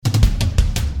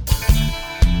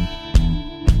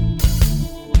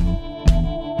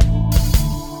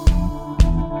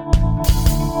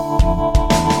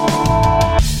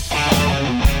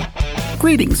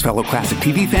Greetings, fellow classic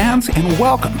TV fans, and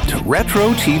welcome to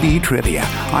Retro TV Trivia.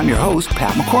 I'm your host,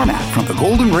 Pat McCormack, from the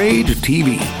Golden Age of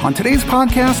TV. On today's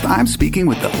podcast, I'm speaking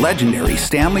with the legendary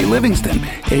Stanley Livingston,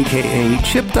 a.k.a.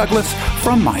 Chip Douglas,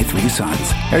 from My Three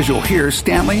Sons. As you'll hear,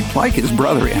 Stanley, like his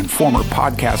brother and former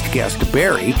podcast guest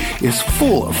Barry, is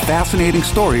full of fascinating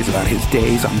stories about his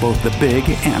days on both the big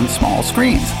and small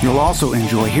screens. You'll also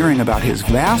enjoy hearing about his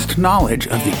vast knowledge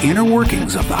of the inner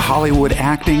workings of the Hollywood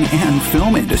acting and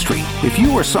film industry. If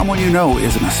you or someone you know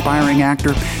is an aspiring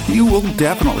actor, you will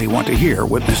definitely want to hear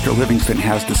what Mr. Livingston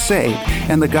has to say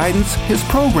and the guidance his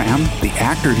program, The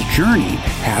Actor's Journey,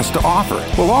 has to offer.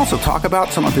 We'll also talk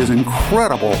about some of his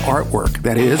incredible artwork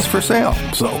that is for sale.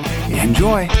 So,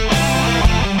 enjoy.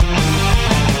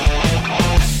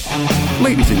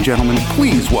 Ladies and gentlemen,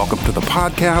 please welcome to the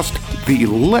podcast, the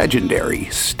legendary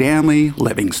Stanley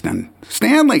Livingston.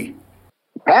 Stanley!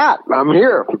 Pat, I'm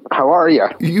here. How are you?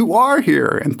 You are here,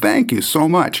 and thank you so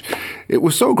much. It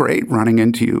was so great running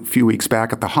into you a few weeks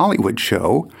back at the Hollywood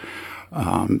show.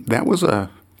 That was an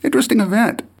interesting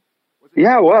event.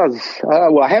 Yeah, it was.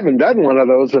 Well, I haven't done one of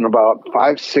those in about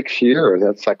 5-6 years.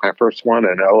 That's like my first one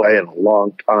in L.A. in a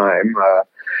long time.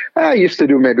 I used to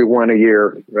do maybe one a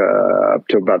year up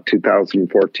to about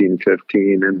 2014,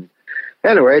 15. And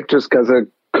anyway, just because of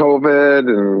COVID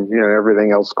and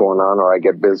everything else going on, or I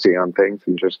get busy on things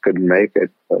and just couldn't make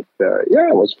it. But yeah,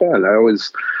 it was fun. I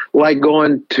always like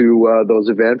going to those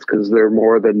events because they're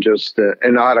more than just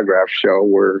an autograph show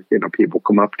where people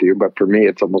come up to you. But for me,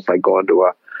 it's almost like going to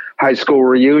a high school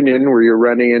reunion where you're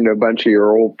running into a bunch of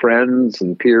your old friends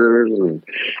and peers and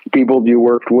people you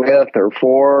worked with or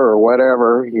for or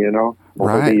whatever,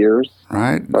 over the years.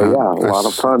 Right. So, yeah, a lot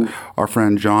of fun. Our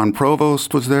friend John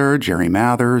Provost was there, Jerry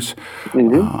Mathers,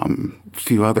 a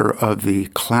few other of the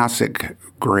classic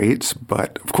greats.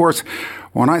 But, of course,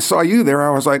 when I saw you there, I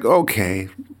was like, okay,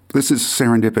 this is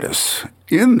serendipitous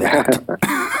in that.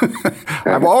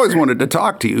 I've always wanted to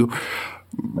talk to you.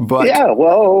 But yeah,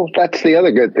 well, that's the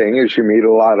other good thing is you meet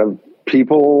a lot of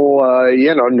people,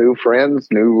 new friends,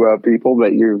 new people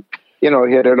that you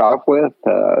hit it off with,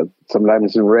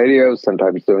 sometimes in radio,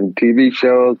 sometimes doing TV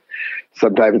shows,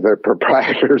 sometimes they're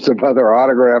proprietors of other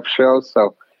autograph shows.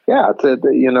 So, yeah,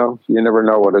 you never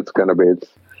know what it's going to be. It's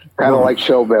kind of like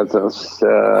show business.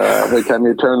 Every time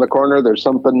you turn the corner, there's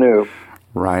something new.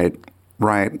 Right.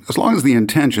 As long as the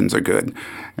intentions are good.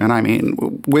 And I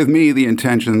mean, with me, the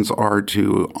intentions are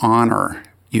to honor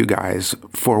you guys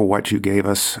for what you gave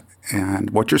us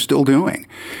and what you're still doing.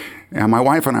 And my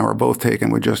wife and I were both taken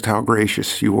with just how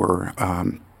gracious you were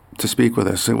to speak with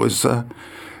us. It was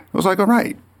like, all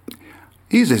right,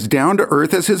 he's as down to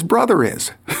earth as his brother is.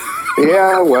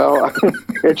 Yeah, well,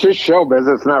 it's just show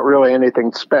business. It's not really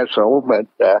anything special, but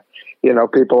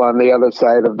people on the other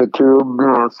side of the tube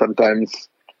sometimes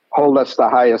hold us to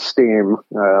high esteem,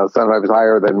 sometimes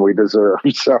higher than we deserve.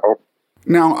 So,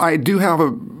 now I do have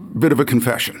a bit of a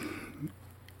confession.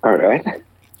 All right.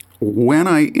 When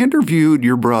I interviewed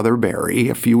your brother Barry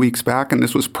a few weeks back, and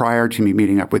this was prior to me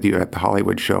meeting up with you at the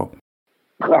Hollywood show,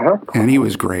 and he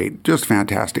was great, just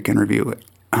fantastic interview.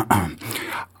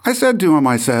 I said to him,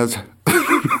 I says,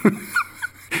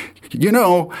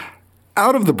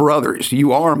 out of the brothers,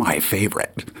 you are my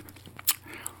favorite.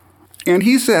 And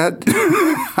he said,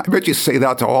 I bet you say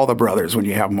that to all the brothers when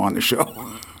you have them on the show.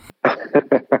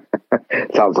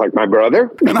 Sounds like my brother.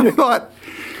 And I thought,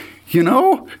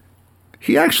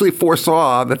 he actually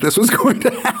foresaw that this was going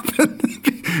to happen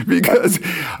because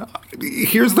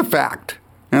here's the fact.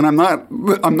 And I'm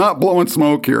not blowing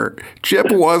smoke here. Chip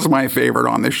was my favorite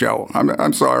on the show.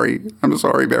 I'm sorry. I'm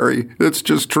sorry, Barry. It's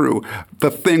just true.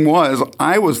 The thing was,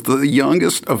 I was the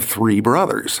youngest of three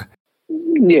brothers.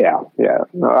 Yeah.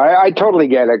 No, I totally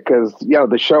get it because,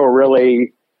 the show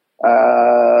really,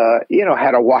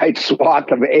 had a wide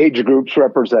swath of age groups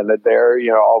represented there,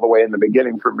 all the way in the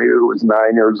beginning for me, who was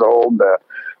 9 years old,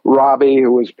 Robbie,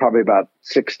 who was probably about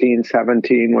 16,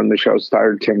 17 when the show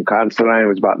started, Tim Constantine, who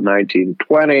was about 19,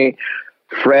 20,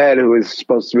 Fred, who was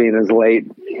supposed to be in his late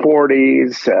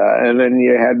 40s, and then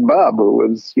you had Bub, who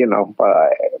was,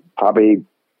 probably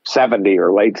 70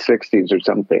 or late 60s or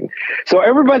something. So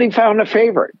everybody found a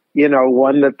favorite,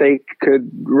 one that they could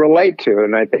relate to.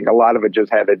 And I think a lot of it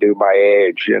just had to do by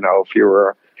age. If you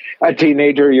were a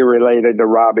teenager, you related to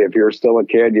Robbie. If you were still a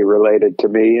kid, you related to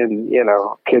me. And,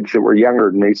 kids that were younger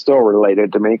than me still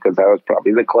related to me because I was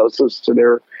probably the closest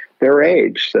to their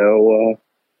age. So,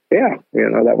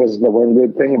 that was the one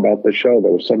good thing about the show.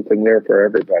 There was something there for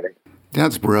everybody.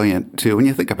 That's brilliant, too, when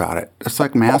you think about it. It's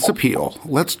like mass appeal.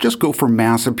 Let's just go for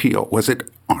mass appeal. Was it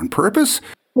on purpose?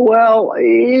 Well,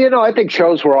 I think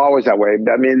shows were always that way.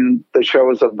 I mean, the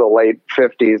shows of the late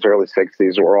 50s, early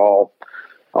 60s were all,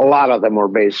 a lot of them were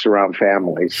based around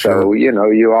families. Sure. So,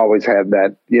 you always had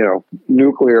that,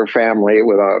 nuclear family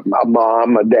with a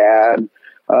mom, a dad,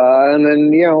 and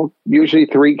then, usually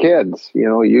three kids.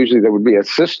 Usually there would be a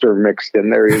sister mixed in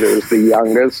there, either as the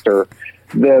youngest or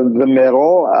the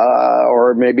middle,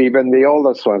 or maybe even the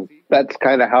oldest one. That's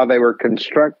kind of how they were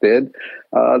constructed.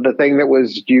 The thing that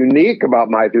was unique about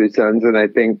My Three Sons, and I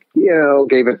think,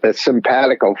 gave it the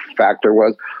simpatico factor,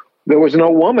 was there was no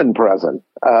woman present.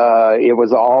 It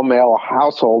was an all-male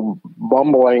household,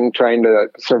 bumbling, trying to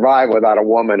survive without a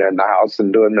woman in the house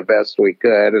and doing the best we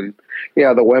could. And,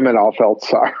 the women all felt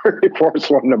sorry for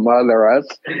someone to mother us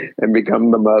and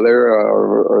become the mother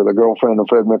or the girlfriend of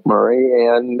Fred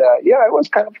MacMurray. And, it was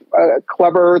kind of a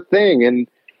clever thing. And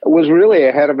it was really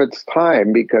ahead of its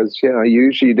time because,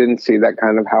 usually you didn't see that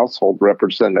kind of household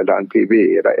represented on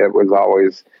TV. It was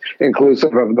always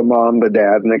inclusive of the mom, the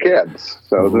dad, and the kids.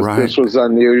 So this was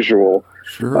unusual.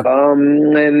 Sure.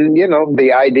 And,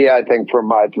 the idea, I think, for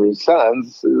My Three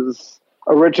Sons is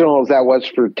original as that was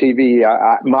for TV.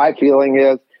 My feeling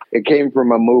is it came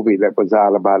from a movie that was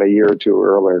out about a year or two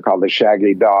earlier called The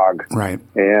Shaggy Dog. Right.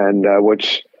 And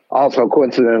which also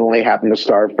coincidentally happened to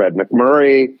star Fred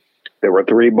MacMurray. There were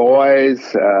three boys,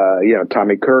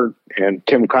 Tommy Kirk and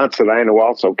Tim Considine, who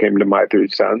also came to My Three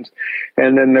Sons.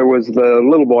 And then there was the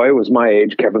little boy who was my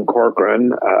age, Kevin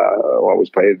Corcoran, who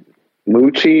always played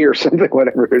Moochie or something,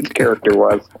 whatever his character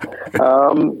was.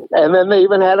 And then they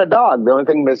even had a dog. The only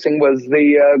thing missing was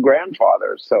the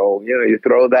grandfather. So, you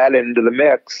throw that into the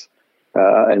mix,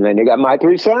 and then you got My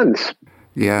Three Sons.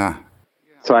 Yeah.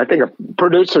 So I think a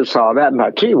producer saw that and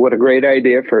thought, gee, what a great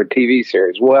idea for a TV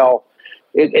series. Well,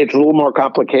 it's a little more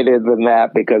complicated than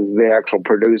that because the actual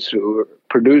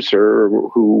producer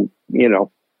who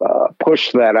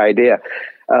pushed that idea.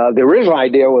 The original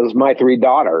idea was My Three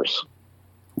Daughters.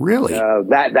 Really?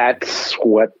 That's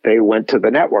what they went to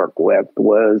the network with.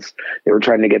 Was they were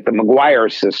trying to get the McGuire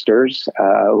sisters,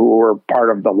 who were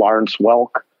part of the Lawrence Welk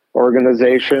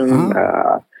organization.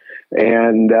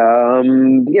 And,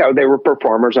 they were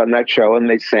performers on that show and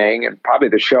they sang, and probably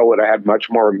the show would have had much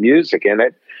more music in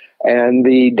it. And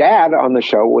the dad on the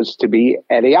show was to be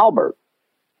Eddie Albert.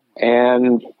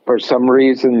 And for some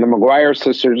reason, the McGuire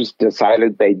sisters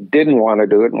decided they didn't want to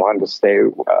do it and wanted to stay,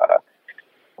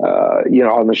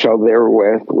 on the show they were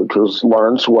with, which was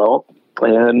Lawrence Welk,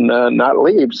 and not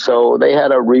leave. So they had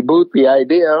to reboot the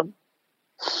idea.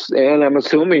 And I'm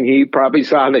assuming he probably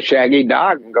saw The Shaggy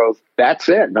Dog and goes, that's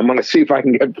it. I'm going to see if I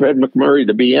can get Fred MacMurray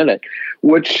to be in it,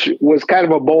 which was kind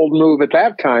of a bold move at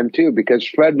that time, too, because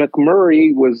Fred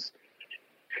MacMurray was,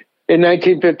 in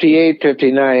 1958,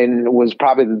 59, was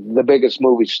probably the biggest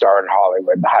movie star in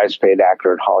Hollywood, the highest paid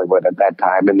actor in Hollywood at that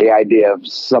time. And the idea of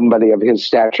somebody of his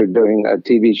stature doing a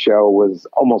TV show was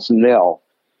almost nil.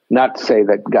 Not to say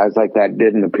that guys like that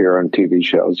didn't appear on TV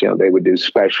shows. They would do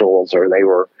specials,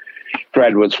 or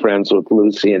Fred was friends with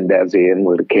Lucy and Desi and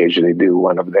would occasionally do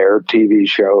one of their TV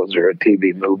shows or a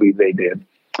TV movie they did.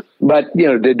 But,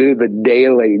 to do the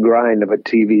daily grind of a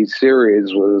TV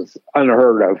series was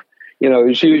unheard of.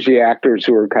 It's usually actors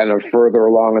who are kind of further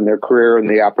along in their career and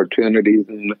the opportunities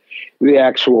in the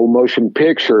actual motion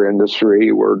picture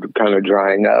industry were kind of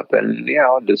drying up, and,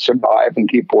 to survive and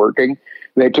keep working,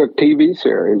 they took TV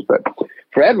series. But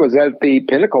Fred was at the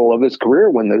pinnacle of his career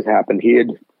when this happened. He had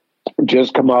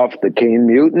just come off the Caine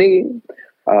Mutiny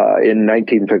in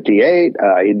 1958.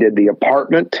 He did The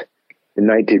Apartment in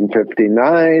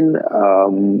 1959.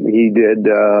 He did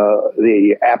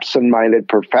The Absent-Minded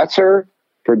Professor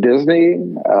for Disney.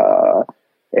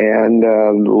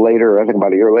 And later, I think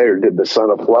about a year later, did The Son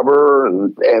of Flubber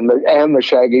and the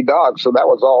Shaggy Dog. So that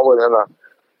was all within a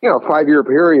 5-year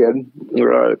period,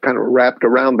 kind of wrapped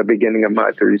around the beginning of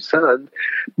My Three Sons.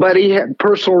 But he had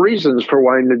personal reasons for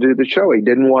wanting to do the show. He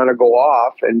didn't want to go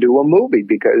off and do a movie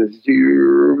because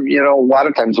you're, a lot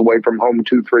of times away from home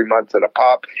 2-3 months at a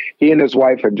pop. He and his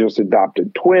wife had just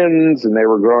adopted twins and they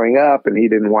were growing up, and he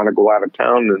didn't want to go out of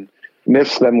town and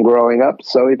miss them growing up.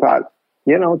 So he thought,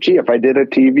 gee, if I did a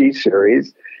TV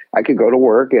series, I could go to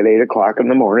work at 8 o'clock in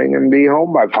the morning and be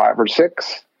home by 5 or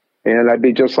 6. And I'd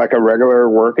be just like a regular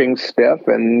working stiff,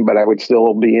 but I would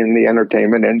still be in the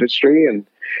entertainment industry. And,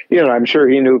 I'm sure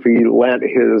he knew if he lent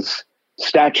his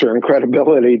stature and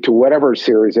credibility to whatever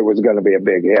series, it was going to be a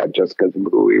big hit just because of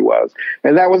who he was.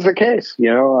 And that was the case.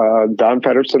 Don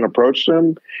Feddersen approached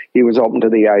him. He was open to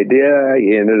the idea.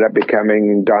 He ended up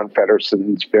becoming Don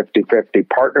Feddersen's 50-50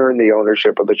 partner in the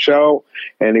ownership of the show.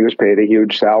 And he was paid a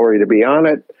huge salary to be on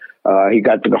it. He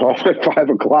got to go home at 5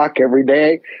 o'clock every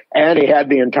day, and he had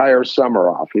the entire summer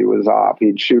off. He was off.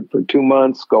 He'd shoot for 2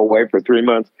 months, go away for 3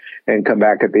 months, and come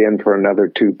back at the end for another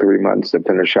 2-3 months to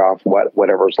finish off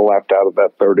whatever's left out of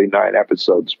the 39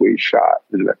 episodes we shot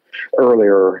in the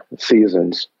earlier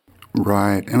seasons.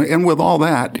 Right. And with all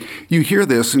that, you hear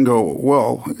this and go,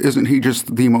 well, isn't he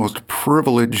just the most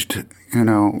privileged, I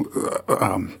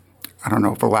don't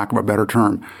know, for lack of a better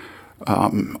term,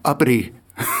 uppity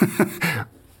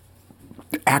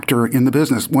actor in the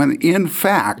business, when in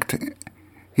fact,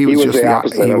 he was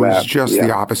just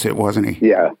the opposite, wasn't he?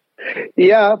 Yeah.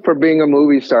 Yeah, for being a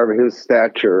movie star of his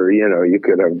stature, you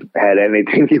could have had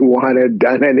anything you wanted,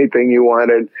 done anything you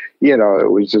wanted.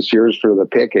 It was just yours for the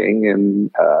picking.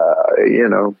 And,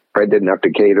 Fred didn't have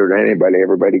to cater to anybody.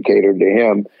 Everybody catered to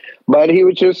him. But he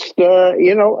was just,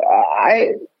 when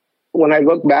I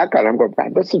look back on him, I go,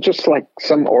 God, this is just like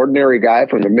some ordinary guy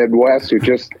from the Midwest who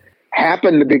just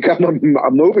happened to become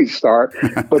a movie star,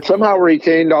 but somehow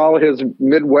retained all his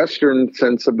Midwestern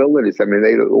sensibilities. I mean,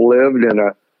 they lived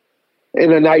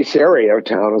in a nice area of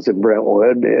town. It was in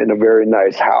Brentwood, in a very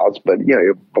nice house, but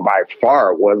by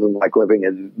far it wasn't like living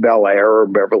in Bel Air or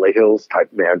Beverly Hills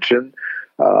type mansion.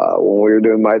 When we were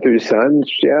doing My Three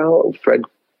Sons, Fred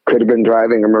could have been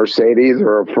driving a Mercedes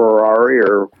or a Ferrari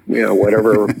or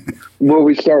whatever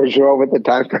movie stars drove at the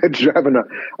time. Fred's driving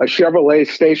a Chevrolet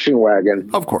station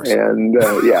wagon, of course, and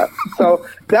so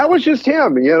that was just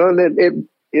him. And it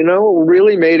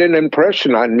really made an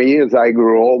impression on me as I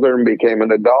grew older and became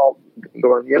an adult.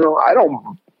 Going,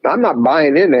 I'm not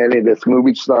buying into any of this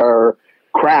movie star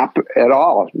crap at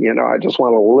all. I just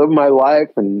want to live my life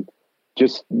and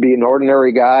just be an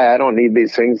ordinary guy. I don't need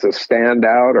these things to stand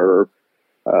out or,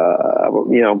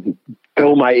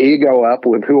 fill my ego up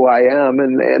with who I am.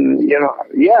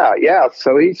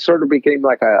 So he sort of became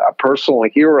like a personal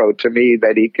hero to me,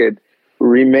 that he could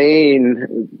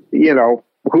remain,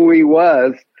 who he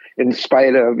was, in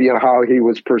spite of how he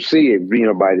was perceived,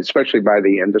 especially by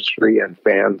the industry and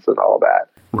fans and all that.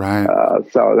 Right.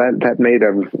 So that made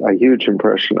a huge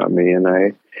impression on me, and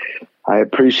I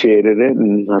appreciated it,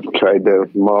 and I've tried to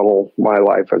model my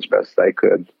life as best I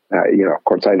could. Of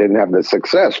course, I didn't have the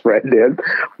success Fred did,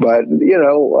 but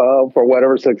for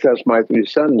whatever success My Three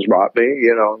Sons brought me,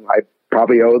 I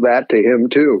probably owe that to him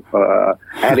too.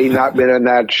 Had he not been in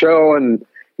that show, and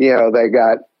they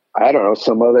got, I don't know,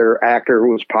 some other actor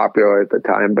who was popular at the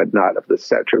time, but not of the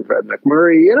stature of Fred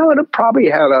MacMurray, it probably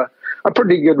had a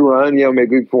pretty good run,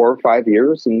 maybe 4 or 5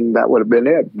 years, and that would have been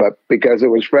it. But because it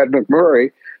was Fred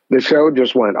MacMurray, the show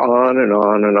just went on and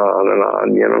on and on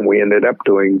and on. We ended up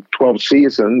doing 12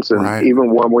 seasons, and right.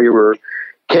 Even when we were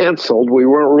canceled, we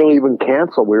weren't really even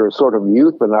canceled. We were sort of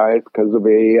euthanized because of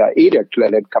a edict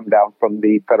that had come down from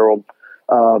the federal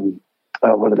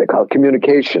what do they call it?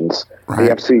 Communications. Right.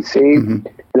 The FCC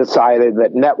decided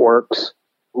that networks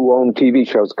who owned TV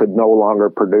shows could no longer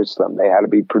produce them. They had to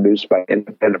be produced by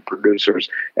independent producers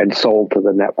and sold to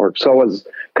the network. So it was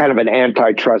kind of an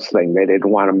antitrust thing. They didn't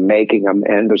want them making them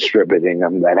and distributing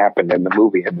them. That happened in the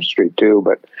movie industry too,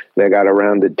 but they got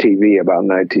around to TV about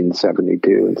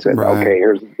 1972 and said, right. Okay,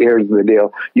 here's the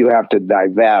deal. You have to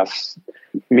divest,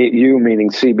 you meaning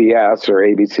CBS or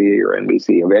ABC or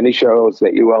NBC, of any shows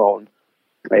that you own,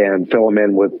 and fill them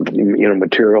in with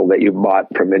material that you bought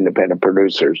from independent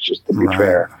producers, just to be right.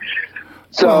 fair.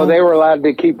 So they were allowed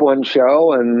to keep one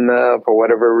show, and for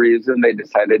whatever reason, they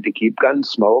decided to keep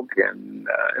Gunsmoke. And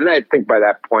I think by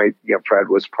that point, Fred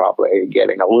was probably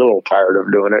getting a little tired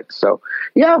of doing it. So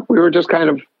we were just kind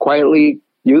of quietly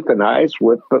euthanized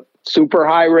with super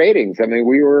high ratings. I mean,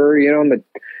 we were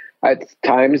at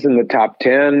times in the top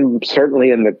 10,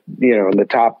 certainly in the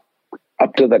top,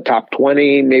 up to the top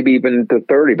 20, maybe even to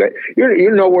 30, but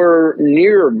you're nowhere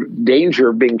near danger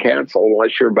of being canceled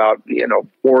unless you're about,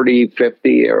 40,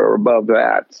 50 or above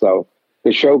that. So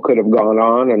the show could have gone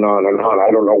on and on and on. I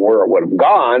don't know where it would have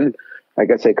gone. I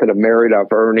guess they could have married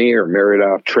off Ernie or married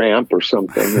off Tramp or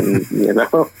something, and,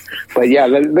 but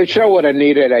the show would have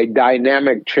needed a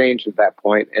dynamic change at that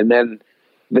point. And then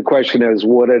the question is,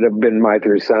 would it have been My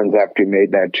Three Sons after you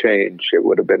made that change? It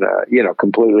would have been a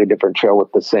completely different show with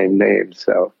the same name.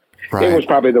 So right. It was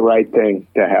probably the right thing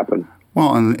to happen.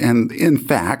 Well, and in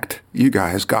fact, you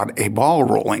guys got a ball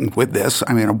rolling with this.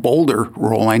 I mean, a boulder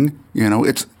rolling.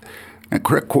 It's,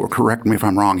 correct me if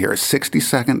I'm wrong here,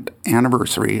 62nd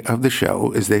anniversary of the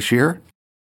show is this year?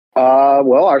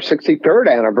 Our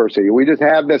 63rd anniversary. We just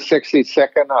had the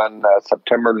 62nd on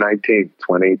September 19th,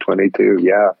 2022.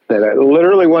 Yeah. That it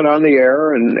literally went on the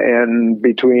air and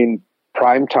between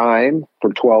prime time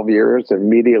for 12 years,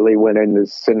 immediately went into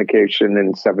syndication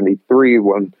in 73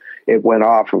 when it went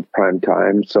off of prime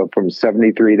time. So from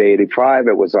 73 to 85,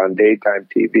 it was on daytime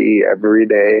TV every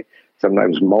day,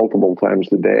 sometimes multiple times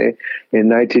a day. In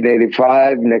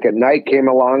 1985, Nick at Night came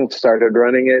along, started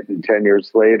running it, and 10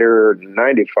 years later, in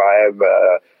 95,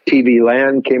 TV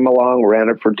Land came along, ran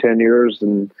it for 10 years,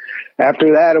 and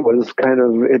after that,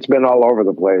 it's been all over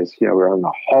the place. You know, we're on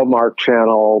the Hallmark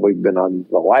Channel, we've been on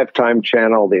the Lifetime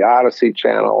Channel, the Odyssey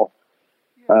Channel.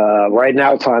 Right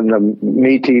now it's on the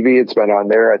MeTV. It's been on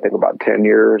there, I think, about 10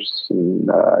 years. And,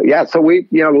 so we,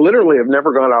 literally have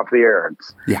never gone off the air.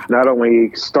 It's not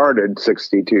only started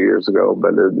 62 years ago,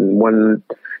 but in one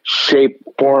shape,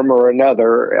 form, or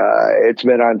another, it's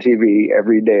been on TV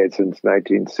every day since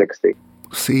 1960.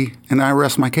 See, and I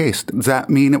rest my case. Does that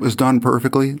mean it was done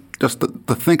perfectly? Just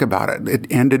to think about it. It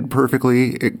ended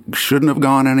perfectly. It shouldn't have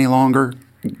gone any longer,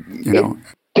 It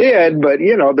did, but,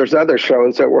 there's other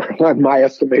shows that were, on my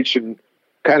estimation,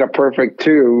 kind of perfect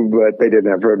too, but they didn't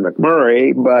have Fred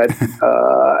McMurray. But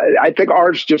I think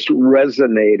ours just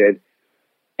resonated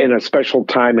in a special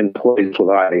time and place with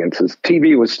audiences.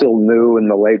 TV was still new in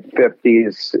the late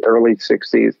 50s, early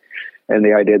 60s. And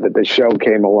the idea that the show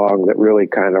came along that really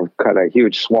kind of cut a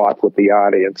huge swath with the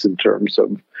audience in terms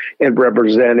of it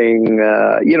representing,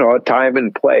 a time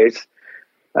and place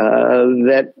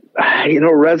that,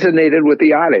 resonated with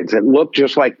the audience. It looked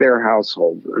just like their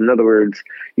household. In other words,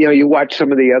 you watch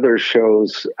some of the other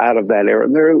shows out of that era,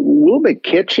 and they're a little bit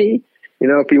kitschy.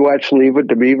 If you watch Leave It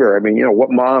to Beaver, what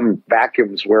mom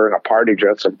vacuums wearing a party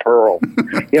dress and pearl?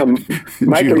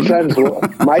 My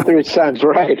three sons,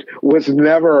 right, was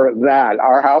never that.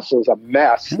 Our house was a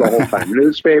mess the whole time.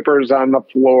 Newspapers on the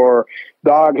floor,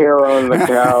 dog hair on the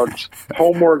couch,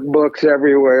 homework books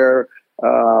everywhere,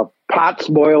 pots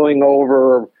boiling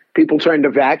over, people trying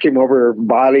to vacuum over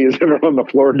bodies that are on the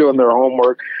floor doing their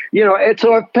homework.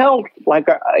 So it felt like,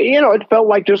 it felt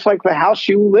like just like the house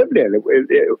you lived in.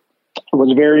 It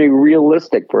was very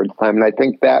realistic for its time. And I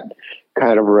think that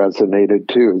kind of resonated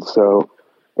too. So,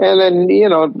 and then,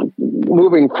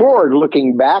 moving forward,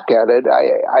 looking back at it,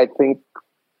 I think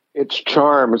its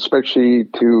charm, especially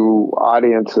to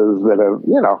audiences that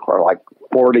are like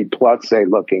 40 plus, say,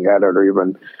 looking at it, or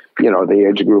even, the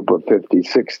age group of 50,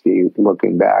 60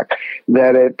 looking back,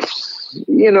 that it's,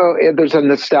 there's a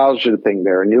nostalgia thing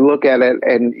there. And you look at it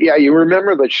and you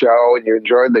remember the show and you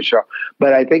enjoyed the show,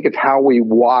 but I think it's how we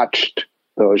watched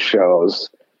those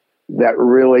shows that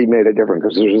really made a difference,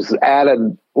 because there's this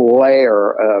added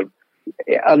layer of,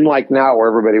 unlike now where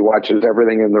everybody watches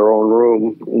everything in their own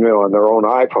room, on their own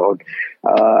iPhone.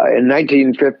 In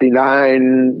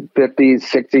 1959, 50s,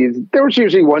 60s, there was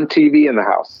usually one TV in the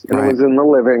house, and it was in the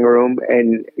living room,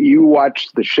 and you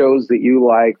watched the shows that you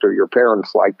liked, or your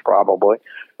parents liked probably,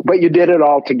 but you did it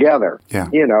all together.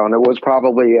 And it was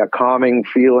probably a calming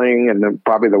feeling, and then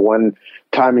probably the one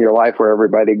time in your life where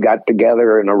everybody got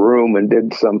together in a room and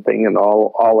did something and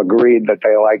all agreed that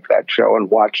they liked that show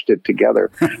and watched it together.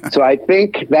 So I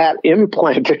think that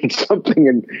implanted something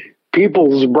in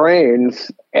people's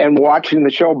brains, and watching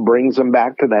the show brings them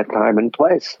back to that time and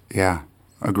place. Yeah,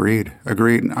 agreed.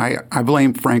 I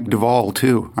blame Frank Duvall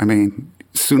too. As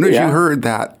soon as you heard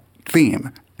that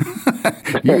theme,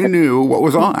 you knew what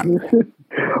was on.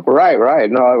 Right.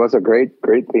 No, it was a great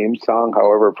theme song.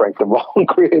 However, Frank Duvall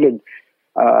created,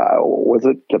 was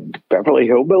it the Beverly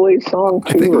Hillbillies song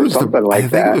too, or something like that? I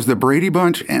think it was the Brady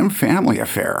Bunch and Family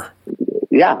Affair.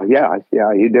 Yeah.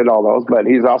 He did all those, but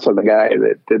he's also the guy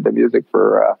that did the music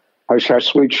for Hush Hush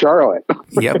Sweet Charlotte.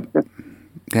 Yep.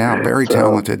 Yeah, very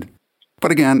talented.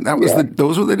 But again, that was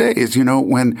those were the days,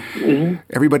 when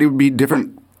everybody would be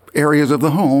different areas of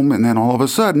the home, and then all of a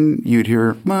sudden you'd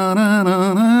hear and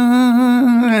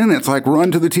it's like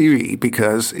run to the TV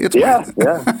because it's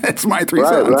it's my three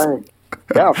sons. Right.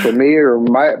 Yeah, for me or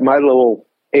my little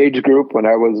age group when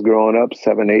I was growing up,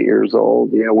 7, 8 years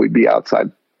old, we'd be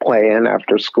outside playing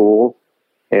after school,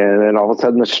 and then all of a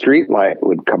sudden the street light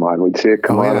would come on. We'd see it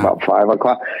come on about 5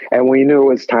 o'clock, and we knew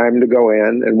it was time to go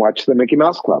in and watch the Mickey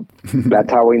Mouse Club.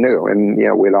 That's how we knew. And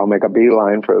we'd all make a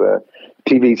beeline for the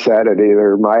TV set at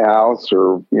either my house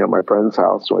or my friend's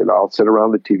house. We'd all sit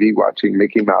around the TV watching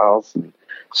Mickey Mouse and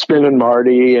Spin and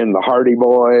Marty and the Hardy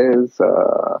Boys,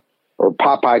 or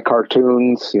Popeye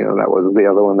cartoons. That was the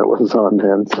other one that was on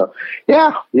then. So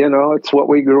it's what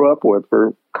we grew up with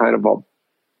for kind of a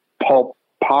pop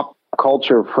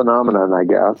culture phenomenon, I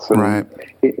guess. And, right.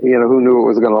 Who knew it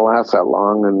was going to last that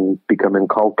long and become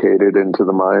inculcated into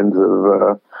the minds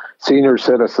of senior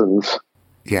citizens.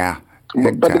 Yeah.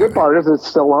 Exactly. But the good part is it's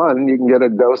still on. You can get a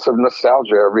dose of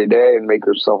nostalgia every day and make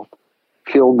yourself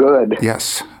feel good.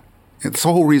 Yes. It's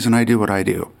the whole reason I do what I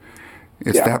do.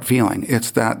 It's that feeling.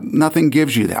 It's that nothing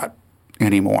gives you that.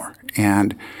 anymore.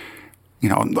 And,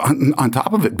 on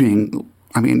top of it being,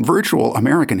 virtual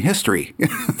American history,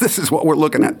 this is what we're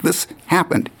looking at. This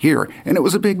happened here, and it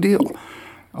was a big deal.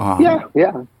 Yeah.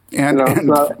 And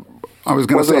I was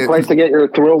going to say, wasn't a place to get your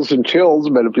thrills and chills,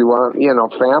 but if you want,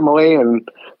 family and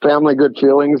family good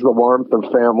feelings, the warmth of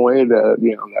family,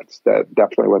 that's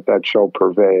definitely what that show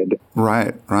purveyed.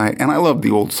 Right. And I love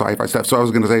the old sci-fi stuff. So I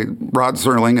was going to say, Rod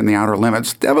Serling and The Outer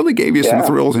Limits definitely gave you some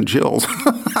thrills and chills.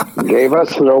 Gave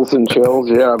us thrills and chills.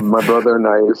 Yeah, my brother and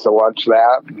I used to watch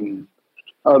that and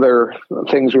other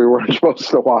things we weren't supposed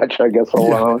to watch, I guess,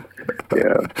 alone.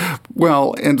 Yeah.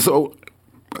 Well, and so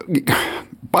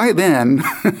by then,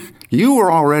 you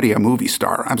were already a movie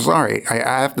star. I'm sorry,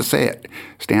 I have to say it,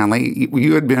 Stanley.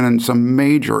 You had been in some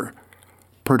major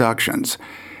productions.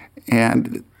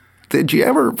 And did you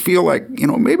ever feel like,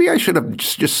 maybe I should have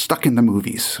just stuck in the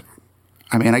movies?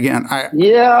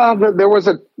 Yeah, but there was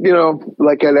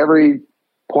like at every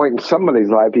point in somebody's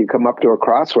life, you come up to a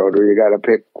crossroad where you got to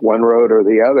pick one road or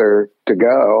the other to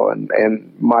go.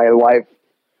 And my life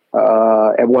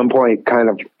at one point kind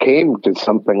of came to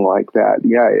something like that.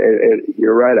 Yeah,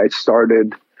 you're right. I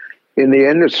started in the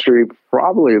industry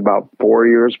probably about 4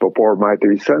 years before my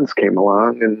three sons came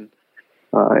along. And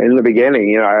in the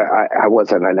beginning, I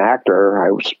wasn't an actor.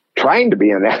 I was trying to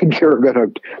be an actor.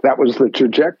 That was the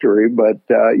trajectory. But,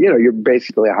 you're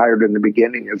basically hired in the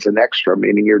beginning as an extra,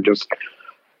 meaning you're just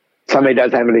somebody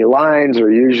doesn't have any lines, or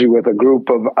usually with a group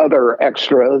of other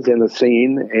extras in the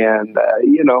scene. And,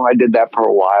 I did that for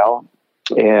a while.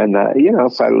 And,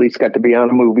 so I at least got to be on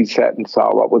a movie set and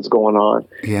saw what was going on.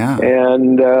 Yeah.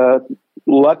 And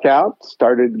lucked out,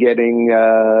 started getting,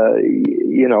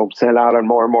 sent out on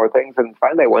more and more things. And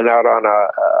finally went out on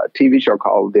a TV show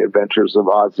called The Adventures of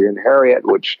Ozzie and Harriet,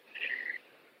 which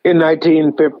in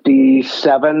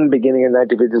 1957, beginning in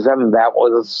 1957, that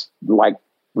was like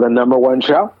the number one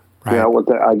show. Right. With,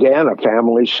 again, a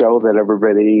family show that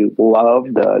everybody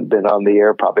loved. Been on the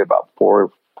air probably about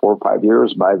 4 or 5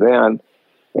 years by then,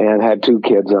 and had two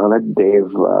kids on it,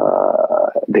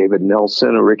 David Nelson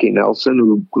and Ricky Nelson,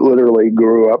 who literally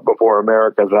grew up before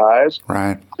America's eyes.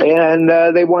 Right. And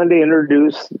they wanted to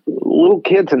introduce little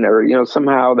kids in there.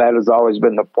 Somehow that has always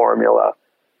been the formula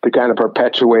to kind of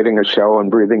perpetuating a show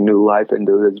and breathing new life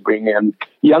into it, is bringing in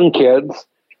young kids.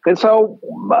 And so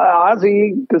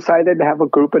Ozzie decided to have a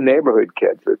group of neighborhood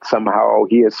kids that somehow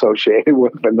he associated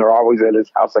with, and they're always at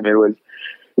his house. It was,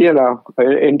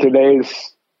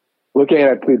 looking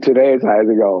at it through today's eyes,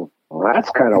 you go, well,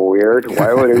 that's kind of weird.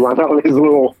 Why would he want all these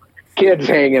little kids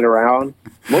hanging around?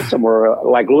 Most of them were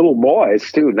like little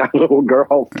boys too, not little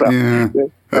girls. So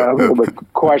a little bit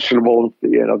questionable,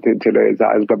 through today's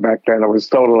eyes. But back then it was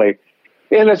totally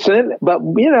innocent. But,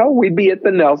 we'd be at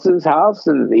the Nelson's house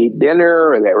and eat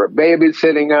dinner, and they were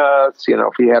babysitting us.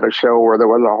 If you had a show where there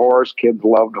was a horse, kids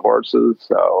loved horses.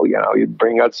 So, you'd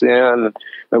bring us in.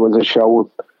 There was a show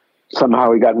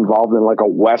somehow he got involved in like a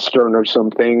Western or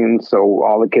something. And so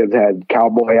all the kids had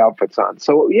cowboy outfits on.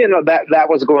 So, that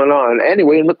was going on.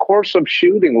 Anyway, in the course of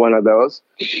shooting one of those,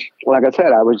 like I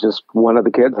said, I was just one of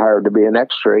the kids hired to be an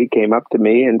extra. He came up to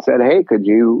me and said, "Hey, could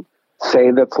you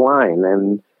say this line?"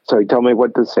 And so he told me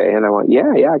what to say. And I went,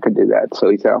 yeah, I could do that. So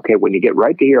he said, "Okay, when you get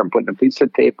right to here, I'm putting a piece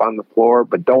of tape on the floor,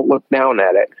 but don't look down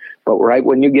at it. But right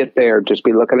when you get there, just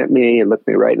be looking at me and look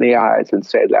me right in the eyes and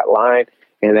say that line.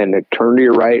 And then turn to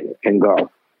your right and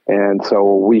go." And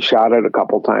so we shot it a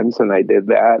couple times, and I did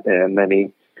that. And then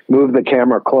he moved the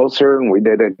camera closer, and we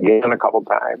did it again a couple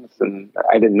times. And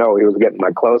I didn't know he was getting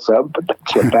my close-up, but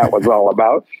that's what that was all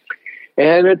about.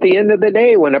 And at the end of the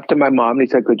day, went up to my mom, and he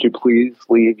said, "Could you please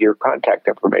leave your contact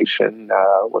information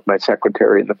with my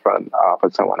secretary in the front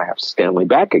office? I want to have Stanley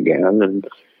back again." And,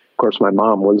 of course, my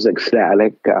mom was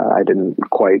ecstatic. I didn't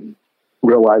quite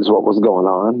realize what was going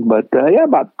on. But,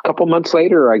 about a couple months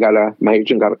later, my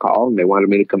agent got a call, and they wanted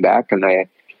me to come back, and I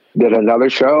did another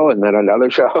show, and then another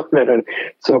show.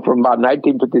 So from about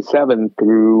 1957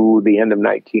 through the end of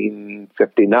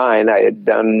 1959, I had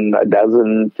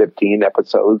done 15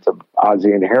 episodes of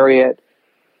Ozzie and Harriet.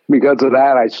 Because of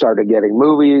that, I started getting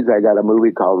movies. I got a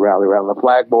movie called Rally Around the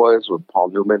Flag Boys with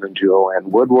Paul Newman and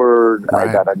Joanne Woodward. Right.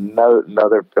 I got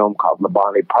another film called The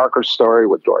Bonnie Parker Story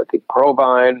with Dorothy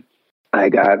Provine. I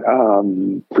got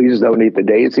Please Don't Eat the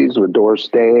Daisies with Doris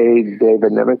Day,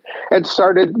 David Niven, and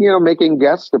started, making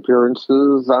guest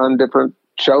appearances on different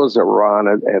shows that were on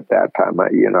at that time. I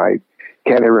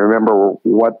can't even remember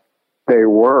what they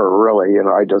were, really.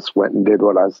 I just went and did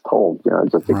what I was told,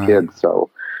 just a kid, so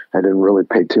I didn't really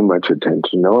pay too much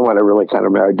attention. The only one I really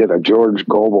I did a George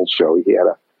Goebel show. He had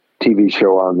a TV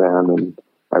show on then, and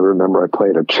I remember I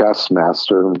played a chess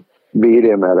master, and beat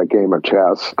him at a game of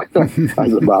chess. I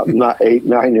was about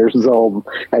 9 years old,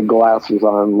 had glasses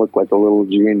on, looked like a little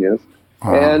genius.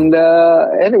 And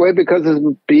anyway, because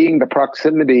of being the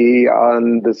proximity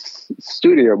on this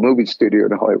movie studio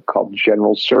in Hollywood called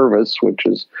General Service, which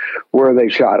is where they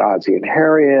shot Ozzie and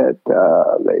Harriet.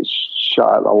 They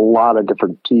shot a lot of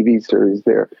different TV series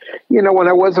there. You know, when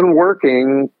I wasn't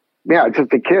working,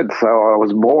 just a kid, so I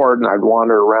was bored and I'd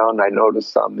wander around. I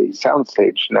noticed on the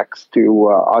soundstage next to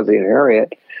Ozzie and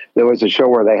Harriet, there was a show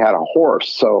where they had a horse.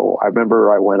 So I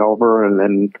remember I went over, and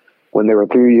then when they were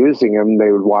through using him,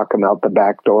 they would walk him out the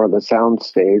back door of the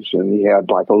soundstage, and he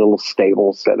had like a little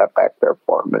stable set up back there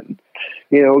for him. And,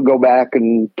 you know, go back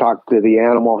and talk to the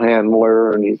animal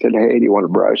handler, and he said, "Hey, do you want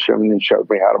to brush him?" And he showed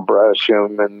me how to brush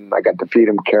him, and I got to feed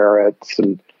him carrots,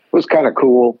 and it was kind of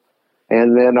cool.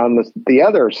 And then on the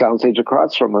other soundstage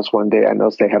across from us one day, I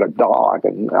noticed they had a dog,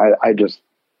 and I just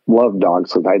loved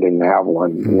dogs because I didn't have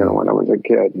one, you know, when I was a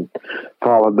kid. And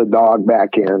followed the dog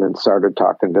back in and started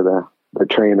talking to the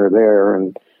trainer there,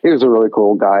 and he was a really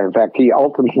cool guy. In fact, he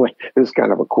ultimately, this is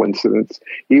kind of a coincidence,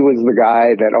 he was the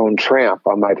guy that owned Tramp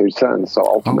on My Three Sons. So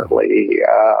ultimately,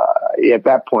 at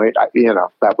that point, you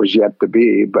know, that was yet to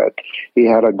be, but he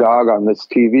had a dog on this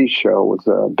TV show. It was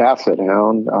a basset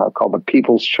hound called the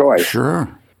People's Choice. Sure.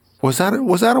 Was that a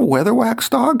Weatherwax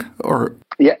dog? Or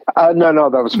yeah, no,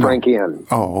 that was Frank Inn.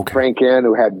 Oh, okay. Frank Inn,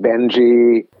 who had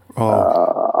Benji.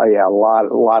 A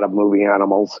lot of movie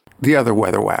animals. The other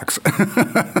Weatherwax.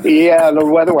 Yeah, the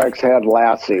Weatherwax had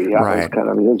Lassie. That right. was kind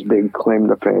of his big claim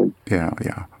to fame. Yeah.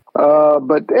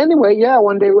 But anyway,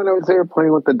 one day when I was there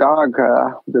playing with the dog,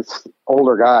 this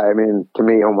older guy, I mean, to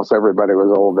me, almost everybody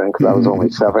was old then because I was only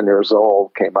 7 years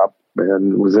old, came up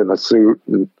and was in a suit.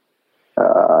 And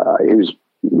he was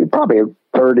probably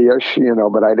 30-ish, you know,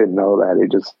 but I didn't know that. He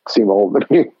just seemed old to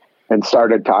me. And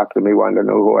started talking to me, wanted to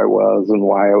know who I was and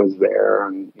why I was there.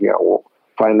 And, you know,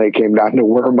 finally came down to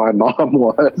where my mom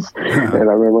was. And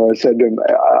I remember I said to him,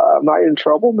 "Am I in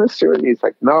trouble, mister?" And he's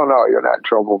like, no, you're not in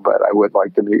trouble, but I would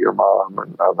like to meet your mom."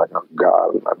 And I was like, "Oh,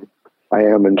 God, I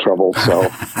am in trouble." So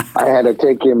I had to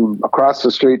take him across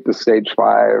the street to Stage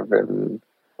 5 and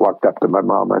walked up to my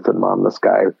mom. I said, "Mom, this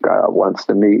guy wants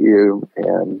to meet you."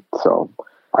 And so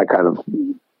I kind of,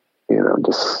 you know,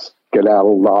 just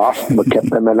skedaddled off, but kept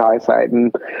them in eyesight.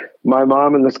 And my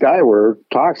mom and this guy were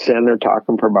standing there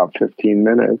talking for about 15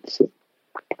 minutes.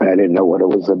 I didn't know what it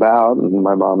was about, and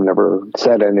my mom never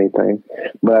said anything.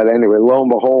 But anyway, lo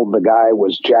and behold, the guy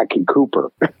was Jackie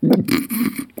Cooper. So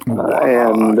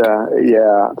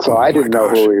I didn't know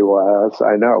who he was.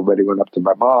 I know, but he went up to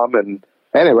my mom. And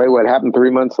anyway, what happened 3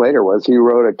 months later was he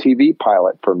wrote a TV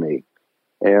pilot for me,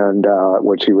 and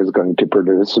which he was going to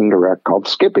produce and direct, called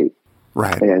Skippy.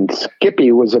 Right. And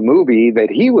Skippy was a movie that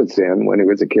he was in when he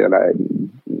was a kid.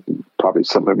 Probably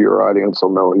some of your audience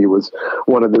will know he was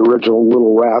one of the original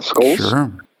Little Rascals.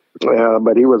 Sure.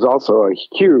 But he was also a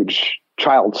huge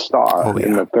child star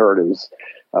in the 30s.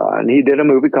 And he did a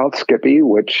movie called Skippy,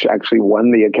 which actually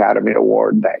won the Academy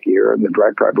Award that year. And the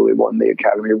director, I believe, won the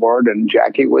Academy Award. And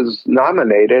Jackie was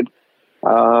nominated,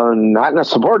 not in a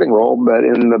supporting role, but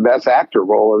in the best actor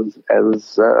role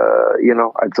as you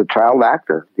know, as a child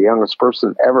actor, the youngest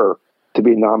person ever to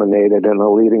be nominated in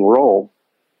a leading role.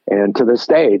 And to this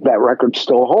day, that record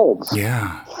still holds.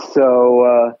 Yeah.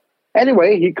 So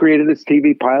anyway, he created this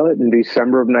TV pilot in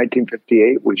December of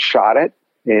 1958. We shot it,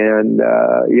 and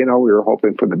you know, we were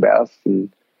hoping for the best.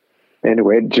 And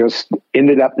anyway, it just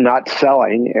ended up not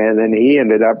selling, and then he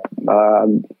ended up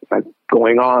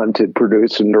going on to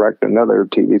produce and direct another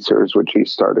TV series, which he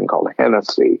started called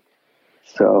Hennessy.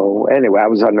 So anyway, I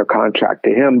was under contract to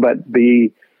him, but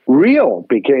the reel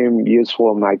became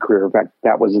useful in my career. In fact,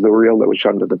 that was the reel that was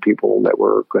shown to the people that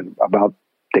were about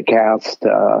to cast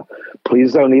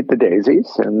Please Don't Eat the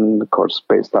Daisies. And of course,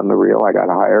 based on the reel, I got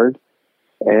hired.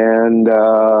 And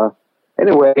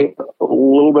anyway, a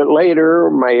little bit later,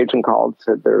 my agent called and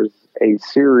said there's a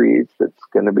series that's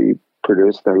going to be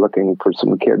produced. They're looking for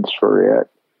some kids for it.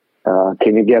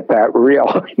 Can you get that reel?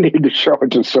 I need to show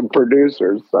it to some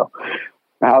producers. So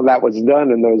how that was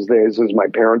done in those days is my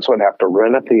parents would have to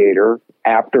rent a theater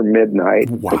after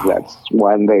midnight, because that's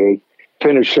when they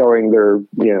finish showing their,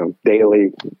 you know,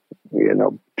 daily, you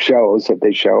know, shows that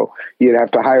they show. You'd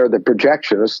have to hire the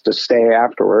projectionist to stay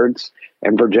afterwards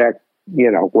and project,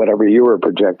 you know, whatever you were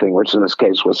projecting, which in this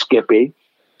case was Skippy.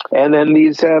 And then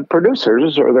these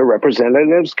producers or their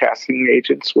representatives, casting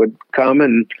agents, would come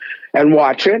and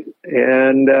watch it.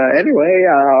 And anyway,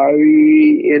 I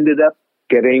ended up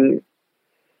getting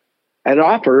an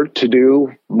offer to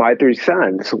do My Three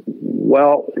Sons.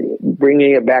 Well,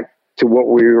 bringing it back to what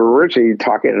we were originally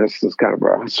talking. This is kind of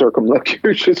a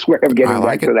circumlocucious way of getting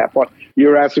back to that point. You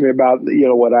were asking me about,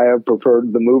 what I have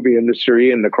preferred, the movie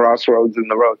industry and the crossroads in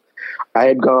the road. I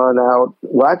had gone out.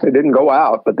 Well, actually, I didn't go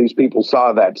out, but these people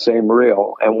saw that same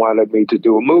reel and wanted me to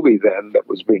do a movie then that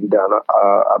was being done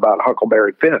about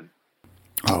Huckleberry Finn.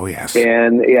 Oh, yes.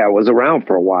 And it was around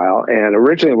for a while. And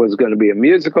originally it was going to be a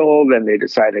musical. Then they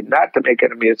decided not to make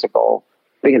it a musical.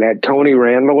 I think it had Tony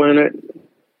Randall in it.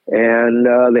 And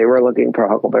they were looking for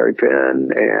Huckleberry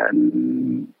Finn.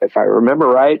 And if I remember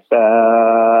right,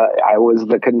 I was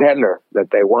the contender that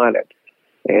they wanted.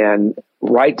 And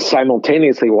right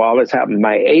simultaneously while this happened,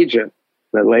 my agent,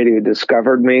 the lady who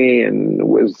discovered me and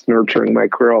was nurturing my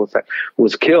career,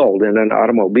 was killed in an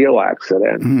automobile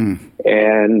accident.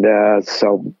 And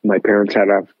so my parents had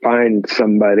to find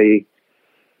somebody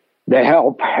to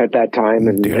help at that time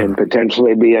and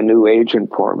potentially be a new agent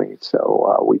for me.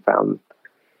 So we found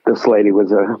this lady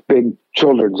was a big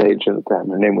children's agent then.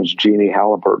 Her name was Jeannie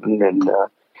Halliburton. And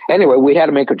anyway, we had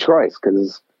to make a choice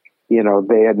because,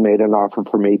 they had made an offer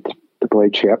for me to play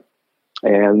Chip.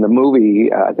 And the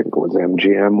movie, I think it was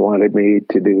MGM, wanted me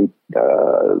to do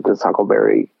this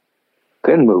Huckleberry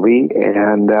Finn movie.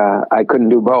 And I couldn't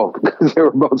do both because they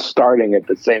were both starting at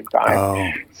the same time.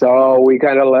 Oh. So we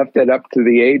kind of left it up to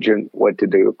the agent what to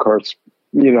do. Of course,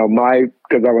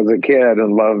 because I was a kid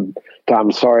and loved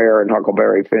Tom Sawyer and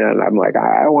Huckleberry Finn, I'm like,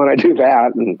 I want to do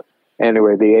that. And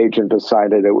anyway, the agent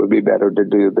decided it would be better to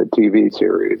do the TV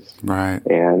series. Right.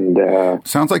 And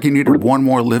sounds like you needed one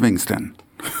more Livingston.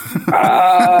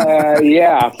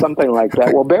 Yeah, something like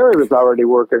that. Well, Barry was already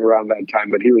working around that time,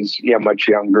 but he was much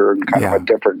younger and kind of a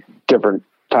different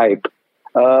type.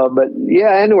 But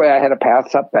anyway, I had to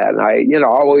pass up that. And I,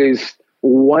 always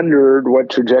wondered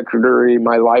what trajectory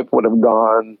my life would have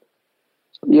gone.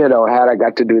 Had I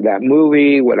got to do that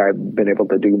movie, would I have been able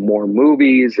to do more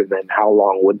movies? And then how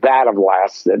long would that have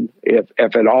lasted? If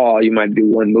at all, you might do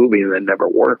one movie and then never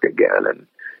work again. And,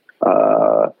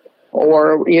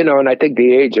 and I think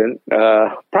the agent,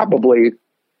 probably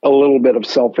a little bit of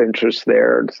self-interest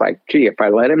there. It's like, gee, if I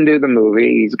let him do the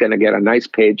movie, he's going to get a nice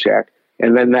paycheck.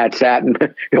 And then that's that.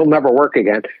 And he'll never work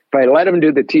again. If I let him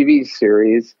do the TV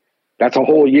series, that's a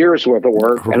whole year's worth of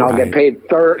work, and I'll get paid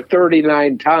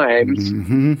 39 times,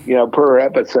 per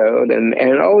episode. And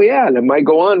it might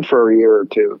go on for a year or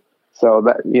two. So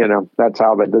that, that's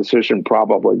how the decision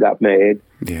probably got made.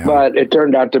 Yeah. But it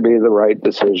turned out to be the right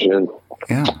decision.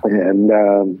 Yeah.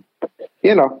 And,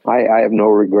 I have no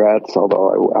regrets,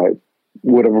 although I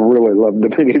would have really loved to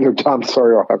be either Tom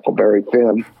Sawyer or Huckleberry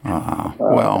Finn.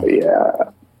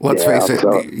 Let's face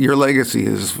it, your legacy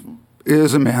is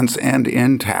immense and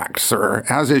intact, sir,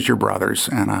 as is your brother's.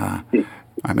 And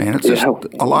it's just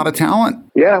a lot of talent.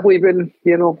 Yeah, we've been,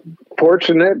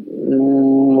 fortunate,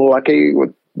 lucky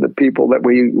with the people that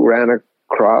we ran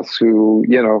across who,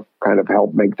 kind of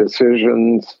helped make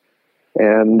decisions.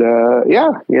 And,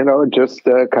 it just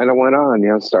kind of went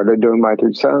on. Started doing My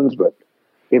Three Sons, but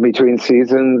in between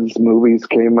seasons, movies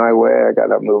came my way. I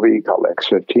got a movie called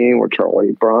X-15 with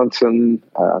Charlie Bronson,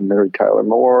 Mary Tyler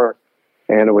Moore.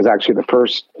 And it was actually the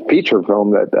first feature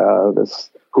film that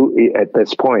at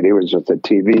this point, he was just a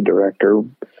TV director.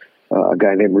 A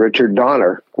guy named Richard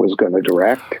Donner was going to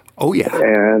direct. Oh, yeah.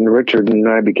 And Richard and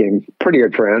I became pretty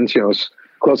good friends,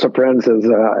 close of friends as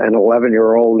an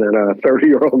 11-year-old and a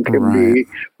 30-year-old can be.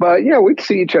 But, we'd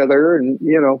see each other and,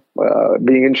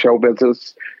 being in show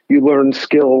business, you learn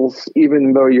skills,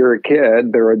 even though you're a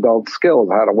kid, they're adult skills,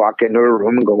 how to walk into a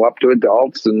room and go up to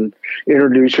adults and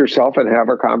introduce yourself and have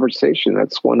a conversation.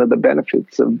 That's one of the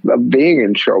benefits of being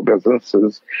in show business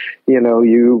is,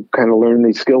 you kind of learn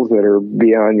these skills that are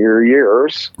beyond your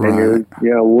years and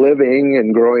you're, living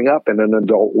and growing up in an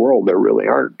adult world. There really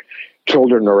aren't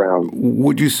children around.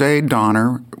 Would you say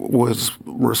Donner was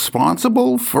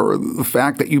responsible for the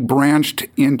fact that you branched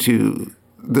into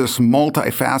this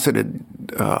multifaceted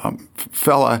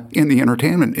fella in the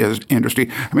entertainment industry?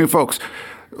 I mean, folks,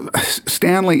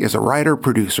 Stanley is a writer,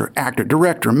 producer, actor,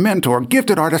 director, mentor,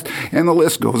 gifted artist, and the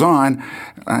list goes on.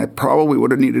 I probably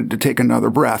would have needed to take another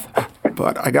breath,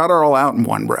 but I got it all out in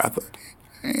one breath.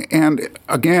 And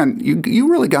again, you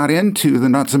really got into the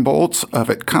nuts and bolts of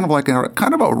it, kind of like a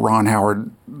Ron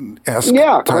Howard-esque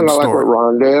type kind of like what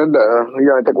Ron did. I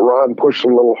think Ron pushed a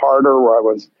little harder where I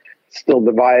was still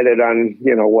divided on,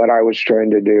 what I was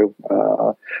trying to do.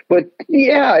 I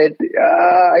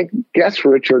guess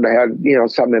Richard had,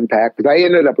 some impact because I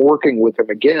ended up working with him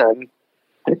again.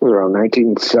 I think it was around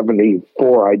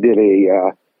 1974. I did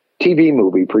a TV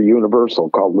movie for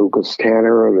Universal called Lucas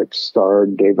Tanner that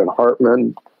starred David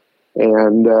Hartman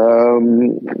And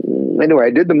anyway,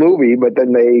 I did the movie, but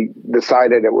then they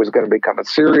decided it was going to become a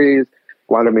series,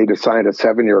 wanted me to sign a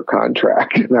 7-year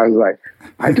contract. And I was like,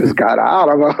 I just got out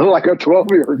of like a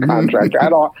 12-year contract. I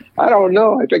don't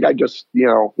know. I think I just,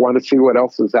 want to see what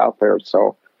else is out there.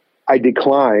 So I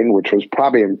declined, which was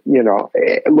probably,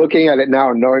 looking at it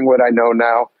now and knowing what I know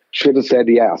now, should have said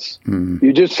yes.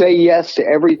 You just say yes to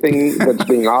everything that's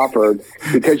being offered,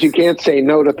 because you can't say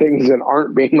no to things that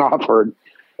aren't being offered.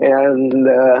 And,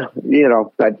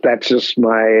 that's just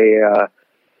my,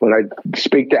 when I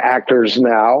speak to actors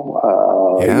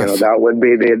now, Yes. that would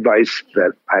be the advice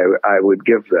that I would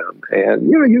give them. And,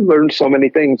 you learn so many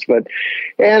things,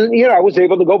 I was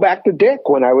able to go back to Dick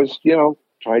when I was,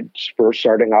 first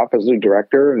starting off as a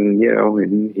director, and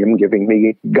and him giving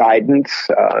me guidance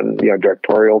on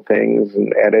directorial things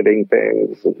and editing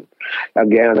things. And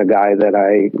again, a guy that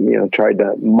I tried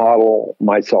to model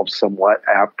myself somewhat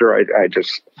after. I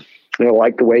just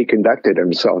liked the way he conducted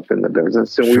himself in the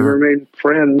business, and we remained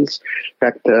friends. In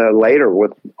fact, later,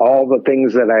 with all the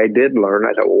things that I did learn,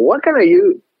 I thought, well, what can I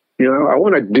use? I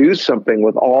want to do something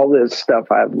with all this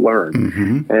stuff I've learned.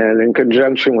 And in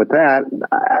conjunction with that,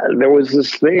 there was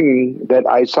this thing that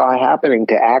I saw happening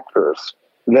to actors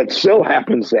that still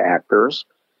happens to actors,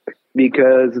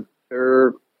 because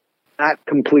they're not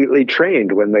completely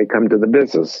trained when they come to the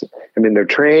business. I mean, they're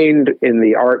trained in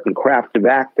the art and craft of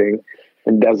acting.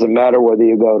 It doesn't matter whether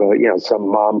you go to,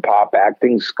 some mom pop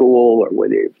acting school, or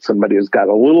whether somebody who's got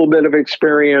a little bit of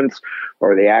experience,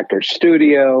 or the Actors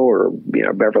Studio, or,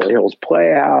 Beverly Hills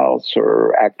Playhouse,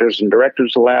 or Actors and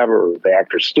Directors Lab, or the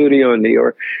Actors Studio in New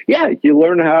York. Yeah, you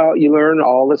learn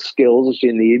all the skills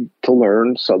you need to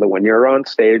learn, so that when you're on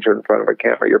stage or in front of a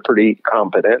camera, you're pretty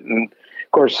competent. And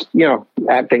of course,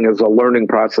 acting is a learning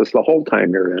process the whole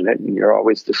time you're in it, and you're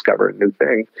always discovering new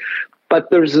things. But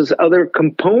there's this other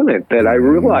component that I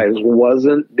realized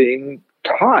wasn't being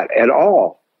taught at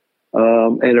all.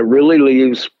 And it really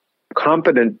leaves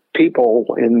competent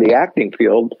people in the acting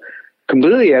field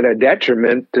completely at a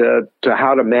detriment to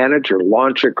how to manage or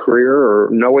launch a career, or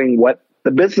knowing what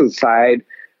the business side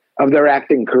of their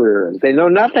acting career is. They know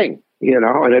nothing,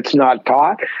 and it's not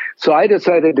taught. So I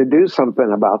decided to do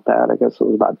something about that. I guess it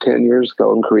was about 10 years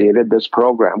ago, and created this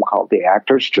program called The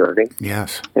Actor's Journey.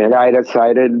 Yes. And I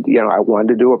decided, I wanted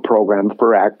to do a program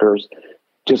for actors,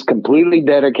 just completely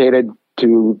dedicated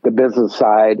to the business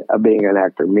side of being an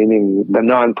actor, meaning the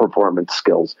non-performance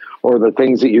skills, or the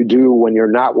things that you do when you're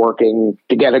not working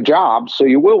to get a job, so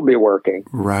you will be working.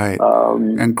 Right.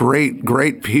 And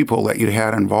great people that you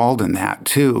had involved in that,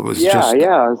 too. It was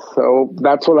yeah. So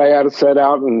that's what I had to set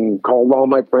out, and called all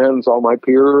my friends, all my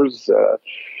peers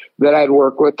that I'd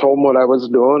worked with, told them what I was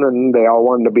doing, and they all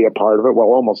wanted to be a part of it. Well,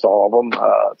 almost all of them.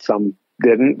 Some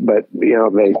didn't, but they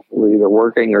were either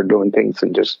working or doing things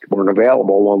and just weren't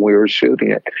available when we were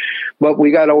shooting it. But we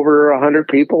got over 100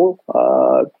 people,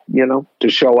 to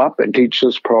show up and teach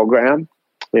this program.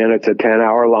 And it's a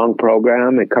 10-hour long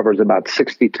program. It covers about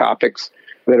 60 topics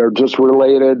that are just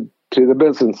related to the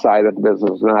business side of the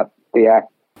business, not the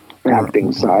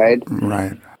acting side.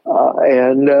 Right.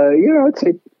 I'd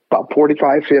say about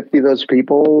 45, 50 of those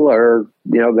people are,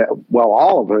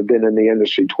 all of them have been in the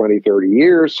industry 20, 30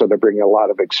 years. So they're bringing a lot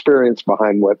of experience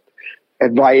behind what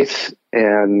advice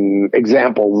and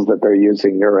examples that they're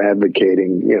using or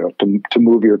advocating, to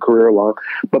move your career along.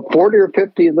 But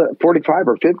 45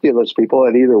 or 50 of those people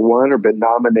had either won or been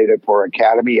nominated for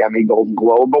Academy, Emmy, Golden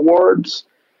Globe Awards.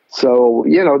 So,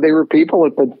 they were people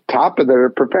at the top of their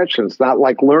professions, not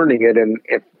like learning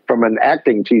it from an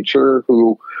acting teacher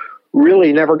who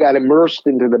really never got immersed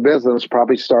into the business,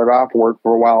 probably started off, worked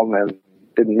for a while, and then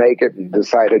didn't make it and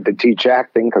decided to teach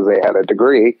acting because they had a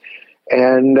degree.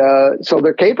 And so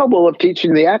they're capable of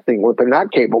teaching the acting. What they're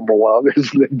not capable of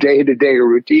is the day-to-day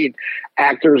routine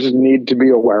actors need to be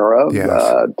aware of. Yes.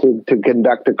 To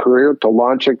conduct a career, to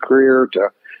launch a career, to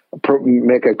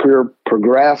make a career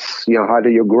progress. How do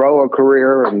you grow a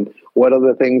career, and what are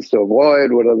the things to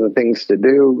avoid? What are the things to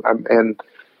do?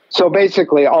 So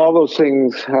basically, all those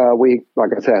things, we,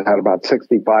 like I said, had about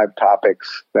 65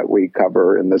 topics that we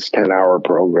cover in this 10-hour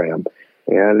program.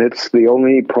 And it's the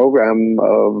only program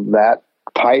of that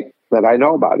type that I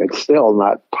know about. It's still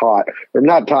not taught, or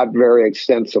not taught very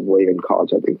extensively in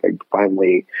college. I think they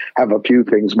finally have a few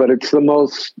things, but it's the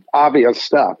most obvious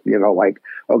stuff, like,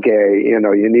 okay,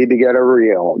 you need to get a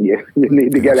reel. You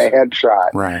need to get a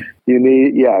headshot. Right. You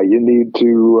need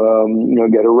to,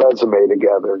 get a resume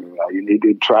together. You need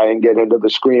to try and get into the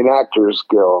Screen Actors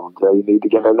Guild. You need to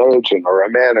get an agent or a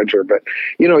manager. But,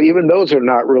 even those are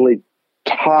not really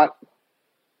taught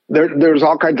there's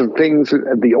all kinds of things,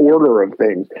 the order of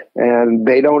things, and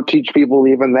they don't teach people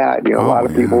even that. A lot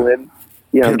of people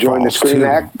join the Screen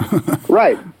Act.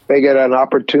 Right. They get an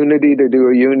opportunity to do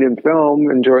a union film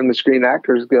and join the Screen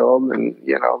Actors Guild. And,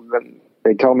 then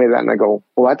they tell me that and I go,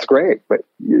 well, that's great. But,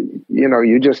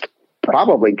 you just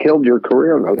probably killed your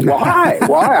career. And I go,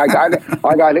 why?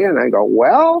 I got in. I go,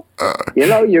 well,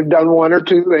 you've done one or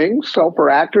two things. So for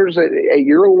actors at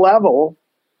your level,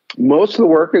 most of the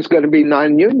work is going to be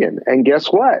non-union. And guess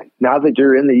what? Now that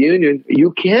you're in the union,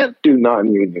 you can't do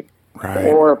non-union. Right.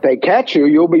 Or if they catch you,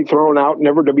 you'll be thrown out,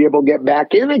 never to be able to get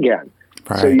back in again.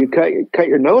 Right. So you cut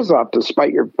your nose off to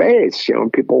spite your face.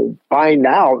 People find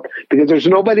out because there's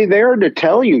nobody there to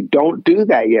tell you don't do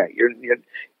that yet. You're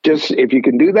just, if you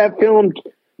can do that film,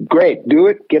 great, do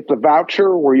it. Get the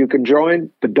voucher where you can join,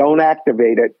 but don't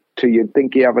activate it till you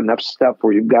think you have enough stuff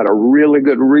where you've got a really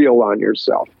good reel on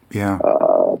yourself. Yeah.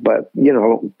 But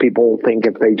people think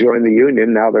if they join the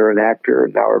union, now they're an actor,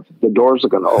 and now the doors are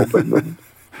going to open.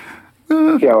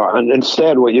 And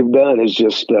instead, what you've done is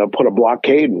just put a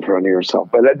blockade in front of yourself.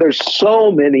 But there's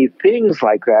so many things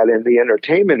like that in the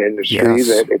entertainment industry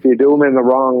that if you do them in the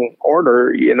wrong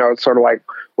order, it's sort of like,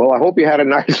 well, I hope you had a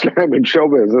nice time in show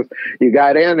business. You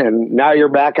got in, and now you're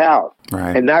back out.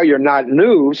 Right. And now you're not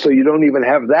new, so you don't even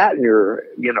have that in your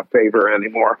favor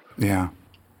anymore. Yeah.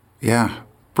 Yeah.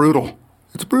 Brutal.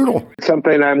 It's brutal.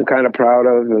 Something I'm kind of proud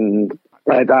of, and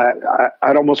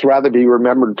I'd almost rather be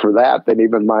remembered for that than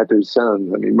even My Two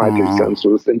Sons. I mean, My Two Sons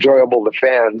was enjoyable to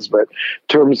fans, but in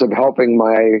terms of helping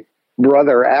my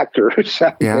brother actors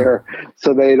out there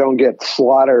so they don't get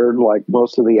slaughtered like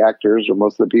most of the actors or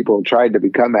most of the people who tried to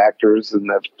become actors in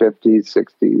the 50s,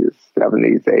 60s,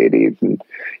 70s, 80s, and,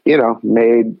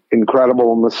 made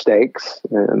incredible mistakes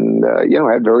and,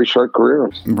 had very short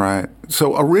careers. Right.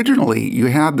 So originally you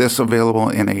had this available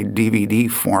in a DVD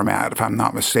format, if I'm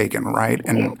not mistaken, right?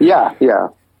 And Yeah,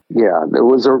 it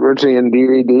was originally in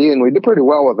DVD, and we did pretty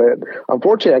well with it.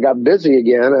 Unfortunately, I got busy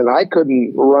again, and I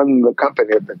couldn't run the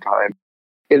company at the time.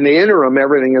 In the interim,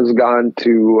 everything has gone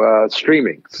to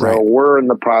streaming. So we're in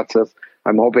the process.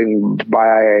 I'm hoping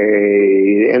by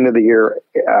end of the year,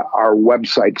 our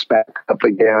website's back up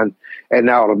again, and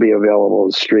now it'll be available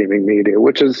as streaming media,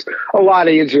 which is a lot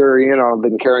easier,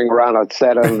 than carrying around a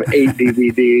set of 8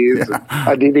 DVDs,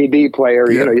 a DVD player.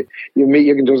 You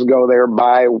can just go there,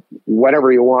 buy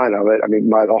whatever you want of it. I mean,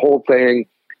 buy the whole thing,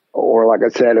 or like I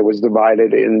said, it was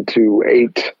divided into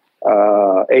 8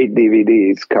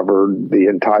 DVDs, covered the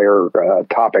entire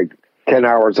topic, 10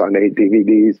 hours on 8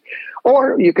 DVDs.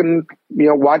 Or you can,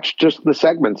 watch just the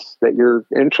segments that you're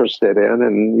interested in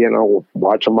and,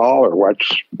 watch them all or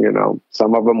watch,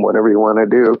 some of them, whatever you want to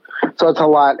do. So it's a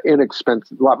lot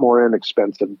more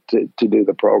inexpensive to do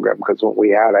the program, because when we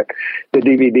had it, the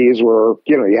DVDs were,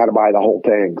 you had to buy the whole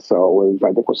thing. So I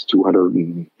think it was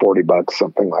 $240,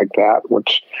 something like that,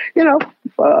 which,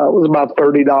 was about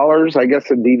 $30, I guess,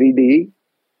 a DVD.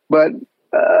 But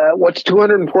what's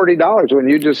 $240 when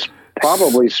you just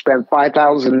probably spent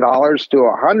 $5,000 to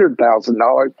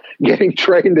 $100,000 getting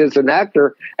trained as an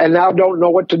actor and now don't know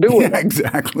what to do with it.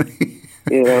 Exactly.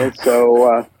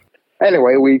 So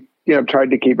anyway, we, tried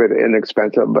to keep it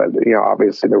inexpensive, but,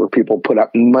 obviously there were people put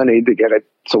up money to get it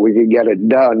so we could get it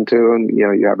done too. And,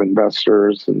 you have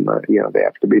investors and, they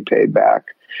have to be paid back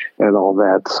and all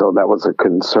that. So that was a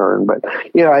concern. But,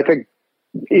 I think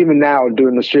even now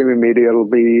doing the streaming media, it'll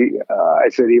be, I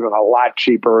said, even a lot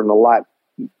cheaper and a lot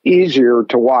easier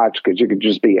to watch, because you could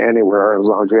just be anywhere as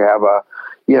long as you have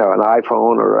an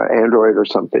iPhone or an Android or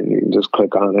something. You can just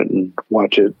click on it and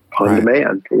watch it on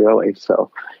demand, really.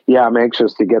 So, I'm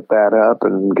anxious to get that up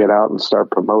and get out and start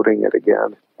promoting it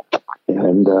again,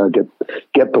 and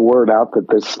get the word out that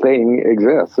this thing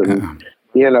exists. And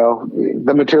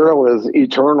the material is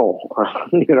eternal.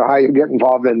 How you get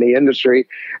involved in the industry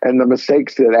and the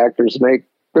mistakes that actors make,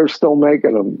 they're still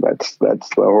making them. That's the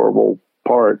horrible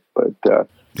part, but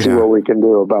see what we can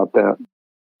do about that.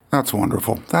 That's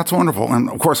wonderful. And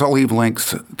of course, I'll leave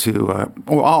links to,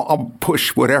 I'll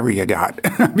push whatever you got,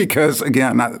 because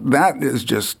again, that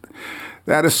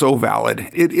is so valid.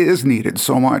 It is needed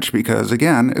so much, because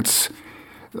again, it's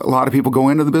a lot of people go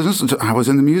into the business. I was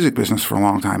in the music business for a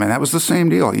long time, and that was the same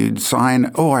deal. You'd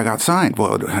sign, I got signed.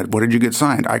 Well, what did you get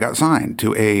signed? I got signed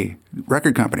to a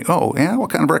record company. Oh, yeah? What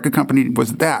kind of record company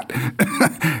was that?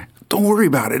 Don't worry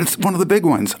about it. It's one of the big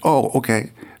ones. Oh,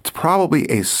 okay. It's probably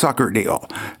a sucker deal.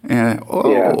 And,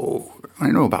 I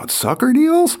know about sucker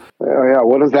deals? Oh, yeah.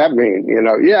 What does that mean?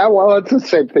 Well, it's the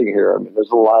same thing here. I mean,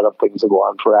 there's a lot of things that go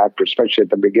on for actors, especially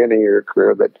at the beginning of your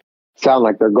career, that sound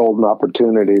like they're golden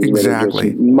opportunities.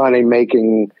 Exactly.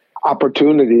 Money-making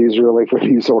opportunities really for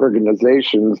these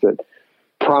organizations that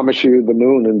promise you the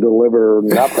moon and deliver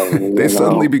nothing. They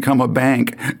suddenly become a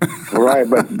bank. Right,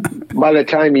 but by the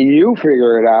time you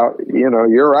figure it out,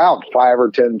 you're out $5,000 or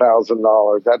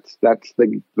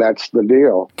 $10,000. That's the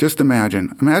deal. Just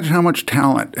imagine how much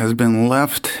talent has been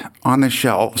left on the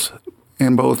shelves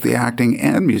in both the acting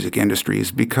and music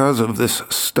industries because of this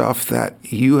stuff that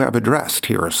you have addressed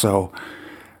here. So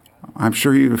I'm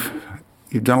sure you've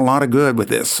done a lot of good with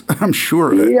this. I'm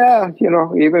sure of it. Yeah,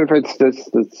 even if it's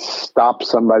just to stop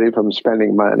somebody from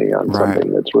spending money on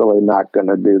something that's really not going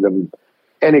to do them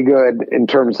any good in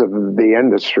terms of the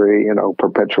industry,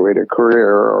 perpetuate a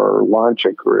career or launch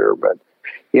a career. But,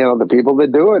 the people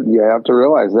that do it, you have to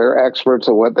realize they're experts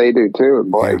at what they do too.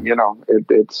 And boy,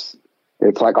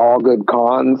 it's like all good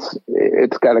cons.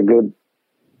 It's got a good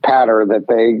patter that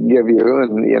they give you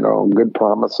and, good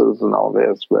promises and all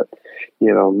this. But,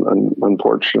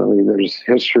 unfortunately, there's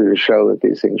history to show that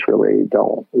these things really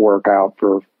don't work out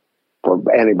for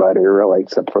anybody really,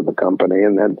 except for the company.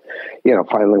 And then,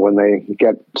 finally, when they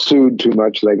get sued too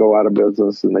much, they go out of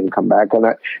business and then come back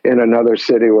in another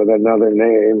city with another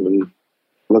name and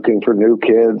looking for new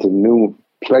kids and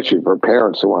especially for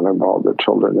parents who want to involve their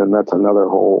children. And that's another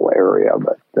whole area.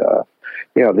 But,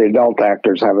 the adult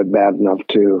actors have it bad enough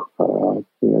too.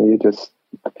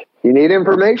 You need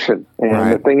information.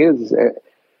 And the thing is,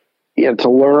 to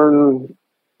learn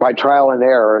by trial and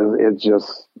error,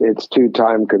 it's too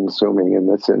time consuming in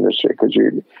this industry because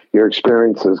your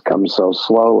experiences come so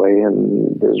slowly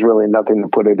and there's really nothing to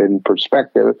put it in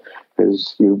perspective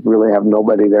because you really have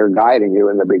nobody there guiding you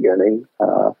in the beginning.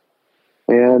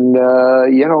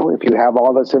 If you have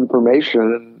all this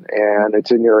information and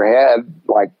it's in your head,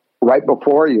 like right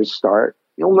before you start,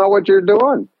 you'll know what you're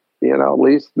doing, at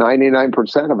least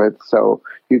 99% of it. So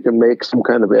you can make some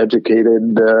kind of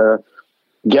educated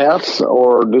guess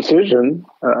or decision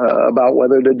about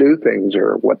whether to do things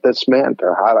or what this meant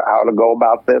or how to go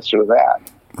about this or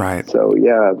that. Right. So,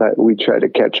 that we try to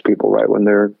catch people right when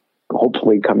they're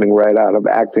hopefully coming right out of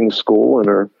acting school and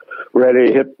are ready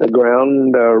to hit the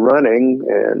ground running,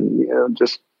 and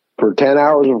just for 10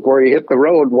 hours before you hit the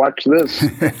road, watch this,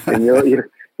 and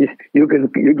you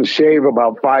can shave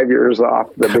about 5 years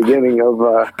off the beginning of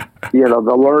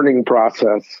the learning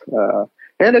process.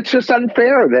 And it's just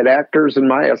unfair that actors, in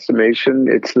my estimation,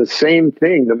 it's the same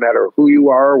thing no matter who you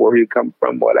are, where you come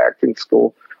from, what acting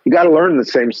school. You got to learn the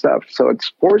same stuff. So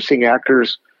it's forcing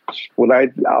actors. What I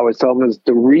always tell them is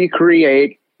to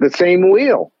recreate the same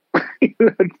wheel.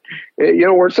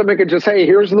 Where somebody could just say,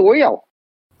 here's the wheel.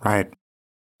 Right.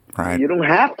 You don't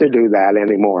have to do that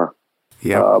anymore.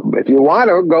 Yeah. If you want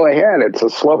to, go ahead. It's a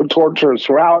slow, torturous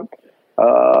route.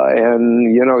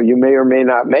 And, you may or may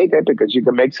not make it because you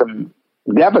can make some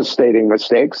devastating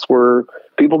mistakes where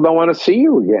people don't want to see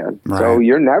you again. Right. So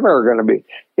you're never going to be,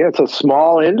 it's a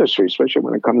small industry, especially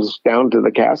when it comes down to the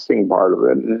casting part of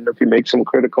it. And if you make some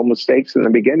critical mistakes in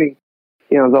the beginning,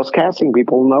 those casting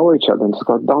people know each other and just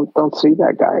go, don't see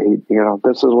that guy.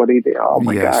 This is what he did. Oh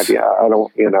my God. Yeah. I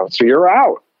don't, so you're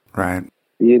out. Right.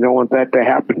 You don't want that to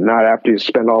happen. Not after you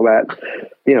spend all that,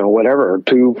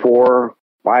 2, 4,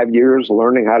 5 years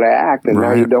learning how to act, and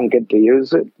now you don't get to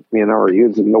use it, or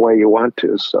use it in the way you want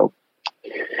to. So,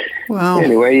 well,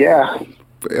 anyway, yeah.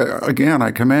 Again,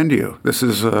 I commend you. This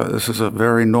is a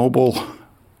very noble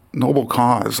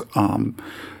cause.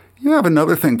 You have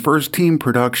another thing, First Team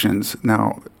Productions.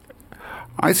 Now,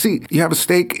 I see you have a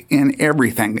stake in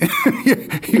everything.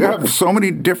 You have so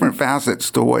many different facets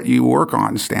to what you work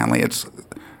on, Stanley. It's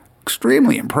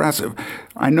extremely impressive.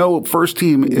 I know First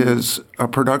Team is a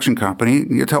production company.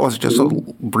 Can you tell us just a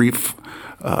brief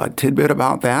tidbit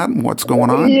about that and what's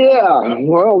going on? Yeah,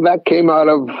 well, that came out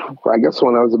of, I guess,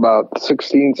 when I was about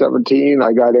 16, 17,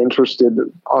 I got interested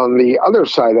on the other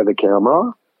side of the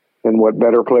camera. And what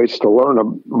better place to learn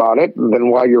about it than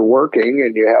while you're working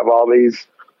and you have all these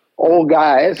old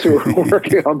guys who are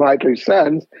working on my two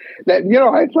sons that,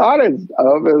 I thought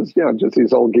of as, just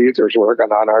these old geezers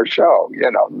working on our show,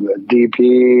 the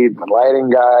DP, the lighting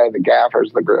guy, the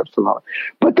gaffers, the grips and all.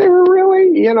 But they were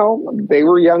really, they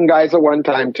were young guys at one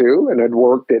time too and had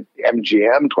worked at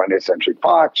MGM, 20th Century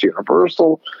Fox,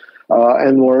 Universal,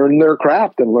 and learned their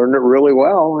craft and learned it really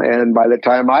well. And by the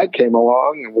time I came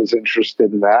along and was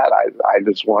interested in that, I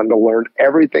just wanted to learn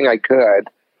everything I could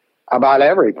about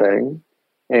everything.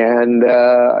 And,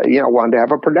 wanted to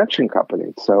have a production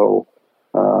company. So,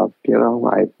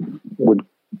 I would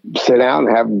sit down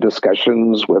and have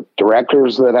discussions with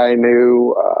directors that I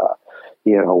knew,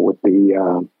 with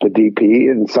the DP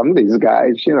and some of these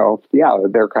guys,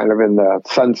 they're kind of in the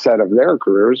sunset of their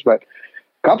careers, but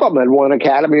a couple of them had won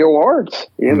Academy Awards,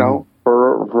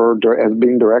 as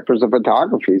being directors of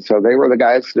photography. So they were the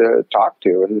guys to talk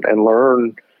to and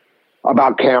learn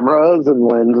about cameras and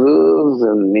lenses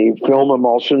and the film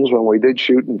emulsions when we did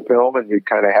shoot and film, and you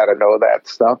kind of had to know that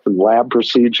stuff, and lab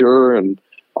procedure and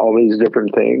all these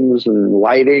different things, and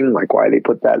lighting, like why they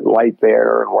put that light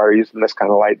there and why are you using this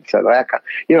kind of light instead of that kind.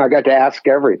 I got to ask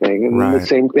everything. And the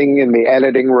same thing in the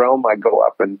editing realm. I go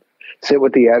up and sit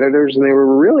with the editors, and they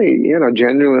were really,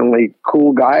 genuinely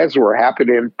cool guys who were happy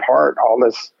to impart all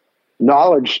this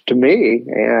knowledge to me.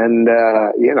 And,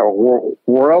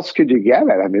 where else could you get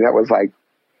it? I mean, that was like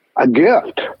a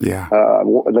gift. Yeah.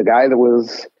 The guy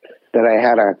that I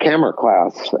had a camera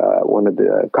class, one of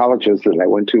the colleges that I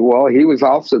went to, well, he was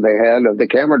also the head of the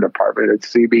camera department at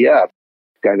CBS, a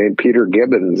guy named Peter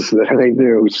Gibbons that I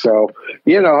knew. So,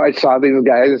 I saw these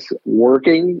guys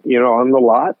working, on the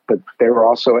lot, but they were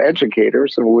also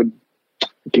educators and would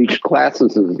teach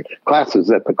classes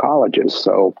at the colleges.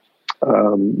 So,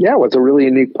 it was a really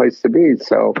unique place to be.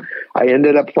 So I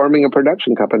ended up forming a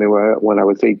production company when I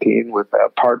was 18 with a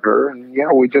partner. And,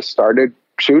 we just started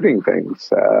shooting things,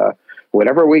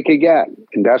 whatever we could get,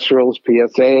 industrials,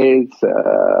 PSAs,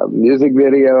 music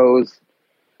videos,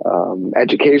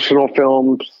 educational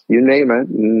films, you name it.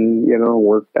 And,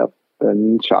 worked up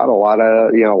and shot a lot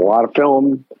of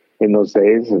film in those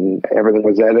days, and everything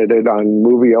was edited on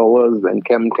moviolas and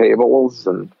chem tables,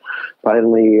 and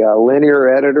finally linear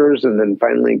editors, and then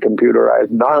finally computerized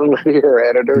non-linear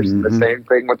editors. Mm-hmm. And the same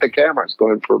thing with the cameras,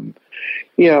 going from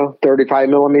 35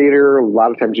 millimeter. A lot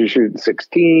of times you shoot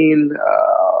 16,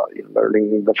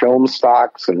 learning the film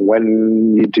stocks and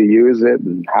when to use it,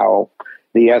 and how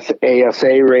the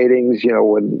ASA ratings,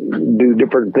 would do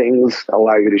different things,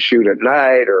 allow you to shoot at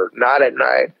night or not at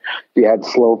night. You had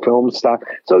slow film stock.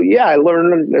 So, I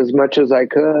learned as much as I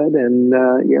could, and,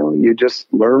 you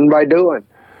just learn by doing.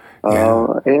 Yeah.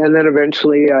 And then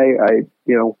eventually I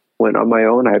went on my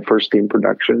own. I had First Team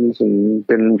Productions and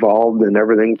been involved in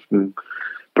everything from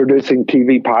producing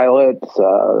TV pilots,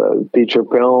 feature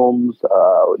films,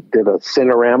 did a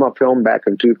Cinerama film back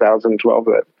in 2012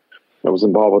 that I was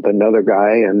involved with another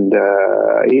guy, and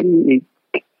he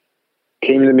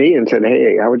came to me and said,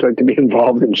 "Hey, I would like to be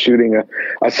involved in shooting a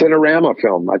Cinerama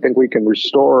film. I think we can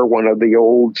restore one of the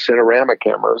old Cinerama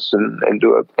cameras and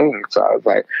do a thing." So I was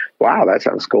like, wow, that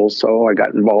sounds cool. So I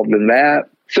got involved in that.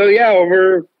 So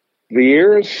over the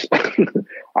years,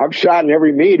 I've shot in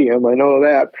every medium. I know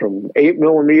that, from 8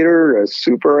 millimeter to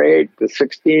Super 8 to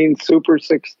 16, Super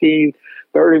 16,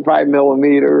 35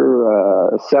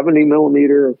 millimeter, 70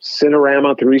 millimeter,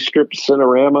 Cinerama, 3-strip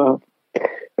Cinerama,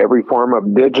 every form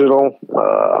of digital,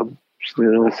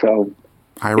 so.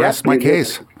 I rest my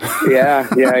case.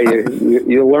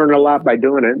 You learn a lot by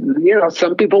doing it.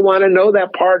 Some people want to know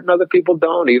that part and other people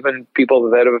don't. Even people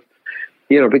that have,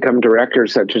 become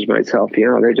directors, such as myself,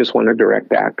 they just want to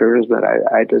direct actors. But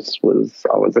I just was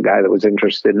always a guy that was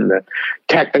interested in the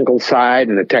technical side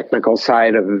and the technical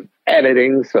side of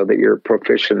editing, so that you're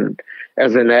proficient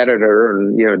as an editor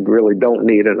and, really don't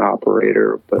need an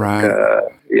operator. But, right.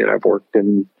 I've worked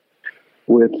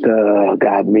with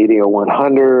Media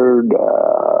 100,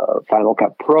 Final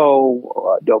Cut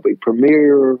Pro, Adobe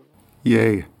Premiere.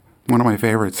 Yay. One of my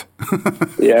favorites.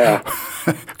 Yeah.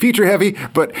 Feature heavy,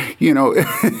 but,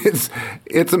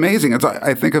 it's amazing.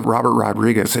 I think of Robert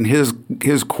Rodriguez and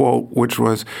his quote, which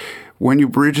was, "When you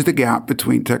bridge the gap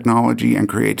between technology and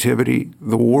creativity,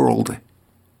 the world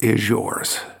is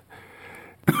yours."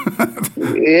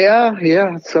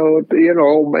 Yeah. So,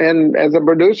 and as a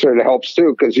producer, it helps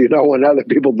too, because, when other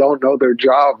people don't know their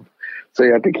job. So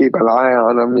you have to keep an eye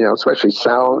on them, especially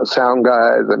sound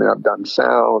guys. I mean, I've done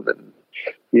sound, and,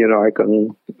 I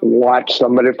can watch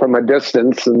somebody from a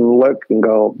distance and look and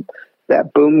go,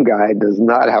 that boom guy does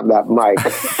not have that mic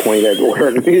pointed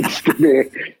where it needs to be.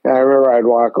 And I remember I'd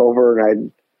walk over and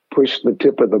I'd push the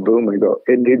tip of the boom and go,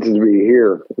 it needs to be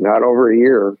here, not over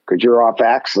here, because you're off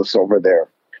axis over there.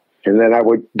 And then I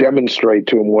would demonstrate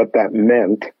to him what that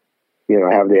meant,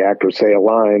 have the actor say a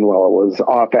line while it was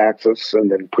off axis,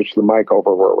 and then push the mic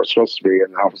over where it was supposed to be.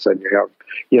 And all of a sudden you have,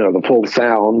 the full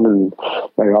sound, and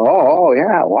they go, oh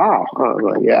yeah, wow. I'm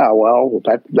like, yeah, well,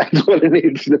 that's what it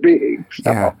needs to be.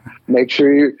 So yeah. Make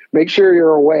sure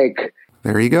you're awake.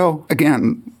 There you go.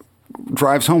 Again,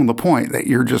 drives home the point that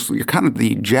you're kind of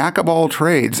the jack of all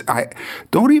trades.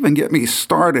 Don't even get me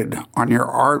started on your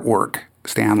artwork,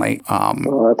 Stanley.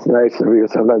 Well, that's nice of you.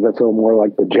 Sometimes I feel more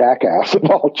like the jackass of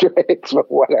all trades,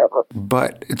 but whatever.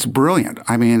 But it's brilliant.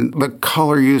 I mean, the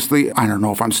color use, I don't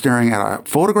know if I'm staring at a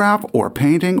photograph or a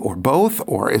painting or both,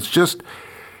 or it's just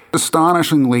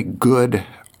astonishingly good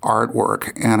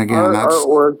artwork. And again,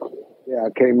 artwork. Yeah,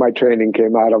 my training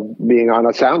came out of being on a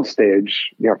soundstage,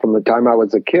 from the time I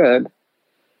was a kid.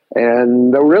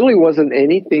 And there really wasn't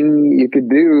anything you could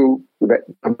do that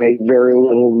made very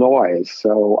little noise.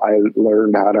 So I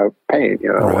learned how to paint,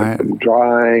 Right. from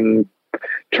drawing,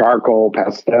 charcoal,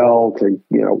 pastel to,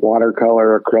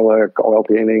 watercolor, acrylic, oil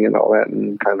painting and all that,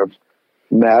 and kind of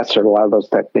mastered a lot of those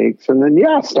techniques. And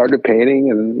then, started painting.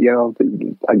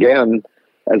 And, again,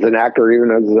 as an actor,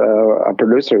 even as a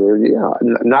producer,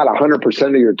 not 100%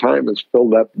 of your time is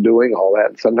filled up doing all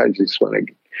that. Sometimes you just want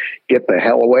to get the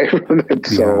hell away from it.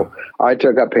 So I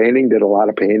took up painting, did a lot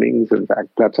of paintings. In fact,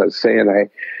 that's what I was saying.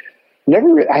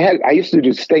 I used to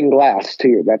do stained glass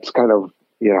too. That's kind of,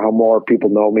 how more people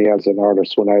know me as an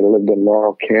artist. When I lived in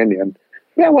Laurel Canyon,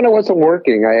 when I wasn't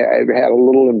working, I had a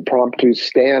little impromptu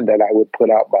stand that I would put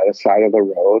out by the side of the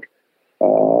road.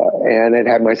 And it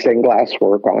had my stained glass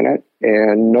work on it,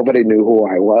 and nobody knew who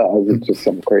I was. It's just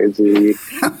some crazy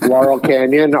Laurel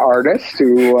Canyon artist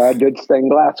who did stained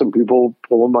glass, and people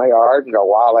pull in my yard and go,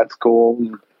 "Wow, that's cool."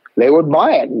 And they would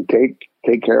buy it and take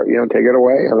care, take it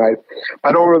away.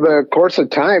 But over the course of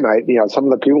time, some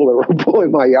of the people that were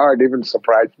pulling my yard even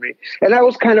surprised me, and I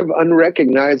was kind of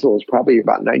unrecognizable. It was probably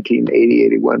about 1980,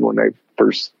 81 when I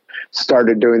first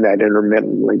started doing that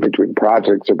intermittently between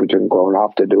projects or between going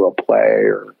off to do a play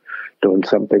or doing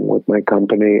something with my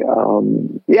company.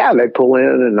 They pull in,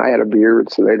 and I had a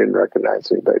beard, so they didn't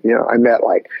recognize me. But, I met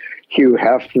like Hugh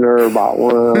Hefner, about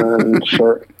one,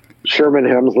 Sherman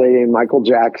Hemsley, Michael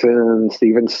Jackson,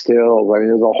 Stephen Stills. I mean,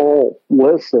 there's a whole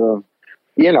list of,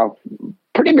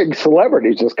 pretty big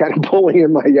celebrities just kind of pulling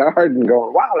in my yard and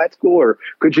going, "Wow, that's cool," or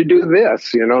 "Could you do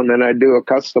this?" And then I do a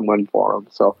custom one for them.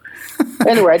 So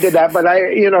anyway, I did that, but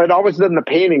I'd always done the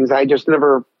paintings. I just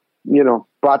never,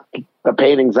 brought the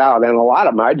paintings out, and a lot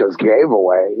of them I just gave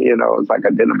away. It was like I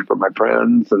did them for my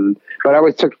friends, but I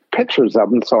always took pictures of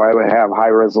them so I would have high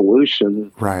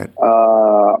resolution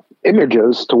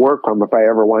images to work from if I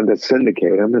ever wanted to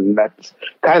syndicate them. And that's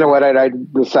kind of what I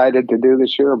decided to do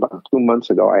this year. About 2 months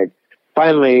ago, I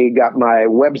finally got my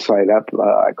website up.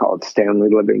 I call it Stanley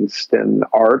Livingston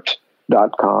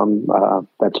Art.com.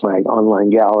 That's my online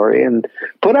gallery, and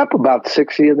put up about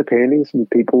 60 of the paintings, and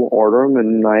people order them,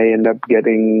 and I end up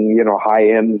getting,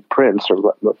 high-end prints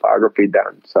or lithography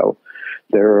done. So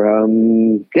they're,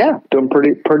 doing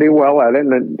pretty well at it.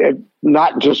 And it,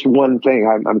 not just one thing.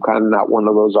 I'm kind of not one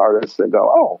of those artists that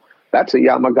go, "Oh, that's a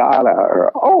Yamagata,"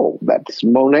 or "Oh, that's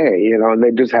Monet," and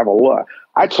they just have a look.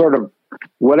 I sort of,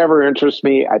 whatever interests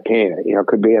me, I paint it. It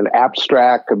could be an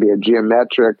abstract, could be a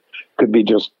geometric, could be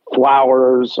just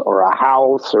flowers or a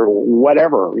house or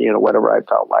whatever, whatever I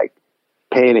felt like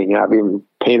painting. I've even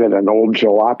painted an old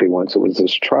jalopy once. It was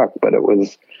this truck, but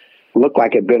looked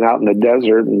like it'd been out in the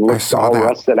desert and looked all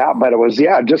rusted out, but it was,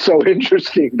 just so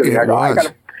interesting to me. I go,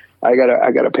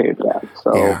 I gotta paint that.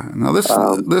 So now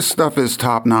this stuff is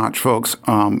top notch, folks.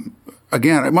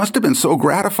 Again, it must have been so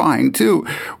gratifying too,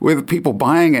 with people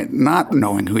buying it, not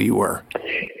knowing who you were.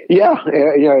 Yeah,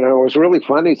 it was really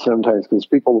funny sometimes because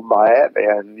people would buy it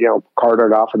and, cart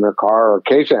it off in their car. Or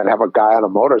occasionally I'd have a guy on a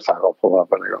motorcycle pull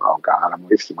up and I go, "Oh God, I'm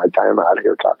wasting my time out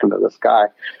here talking to this guy.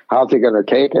 How's he going to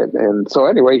take it?" And so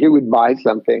anyway, he would buy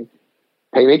something,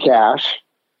 pay me cash,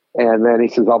 and then he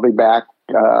says, "I'll be back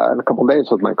in a couple of days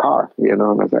with my car." And I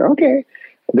was like, "Okay."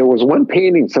 There was one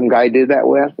painting some guy did that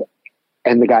with,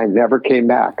 and the guy never came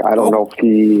back. I don't know if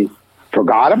he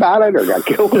forgot about it or got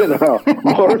killed in a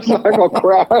motorcycle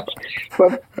crash.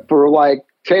 But for like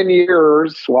 10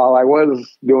 years, while I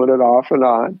was doing it off and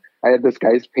on, I had this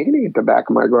guy's painting at the back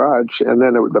of my garage. And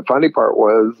then the funny part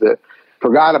was that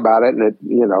forgot about it. And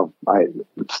I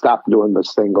stopped doing the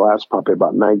stained glass probably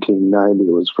about 1990.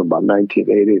 It was from about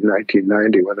 1980 to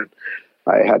 1990 when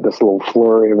I had this little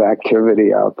flurry of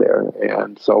activity out there.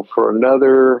 And so for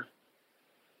another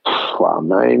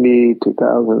 90,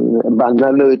 2000, about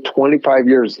another 25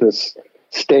 years, this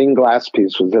stained glass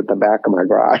piece was at the back of my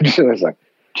garage. And I was like,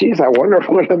 "Geez, I wonder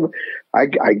what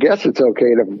I guess it's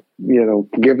okay to,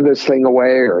 give this thing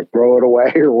away or throw it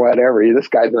away or whatever. This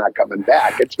guy's not coming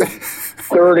back. It's been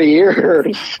 30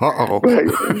 years. Uh-oh.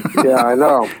 But, yeah, I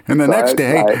know. And the next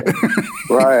day.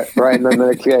 Right. And then the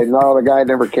next day, no, the guy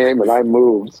never came and I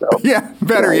moved. So yeah,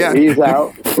 better yet. He's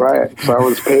out. Right. So I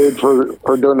was paid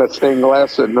for doing a stained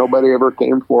glass that nobody ever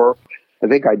came for. I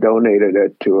think I donated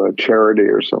it to a charity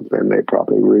or something. They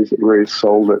probably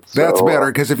resold it. So, that's better,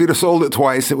 because if you'd have sold it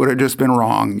twice, it would have just been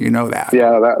wrong. You know that.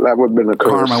 Yeah, that would have been a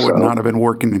curse. Karma would not have been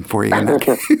working for you in that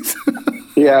case.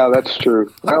 Yeah, that's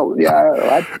true. Well, yeah,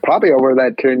 I probably over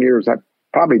that 10 years, I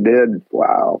probably did,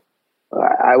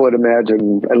 I would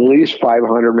imagine at least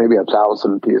 500, maybe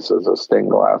 1,000 pieces of stained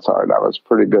glass art. I was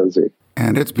pretty busy.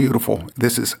 And it's beautiful.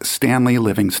 This is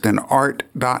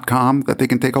StanleyLivingstonArt.com that they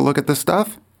can take a look at this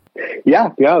stuff?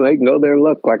 Yeah, they can go there and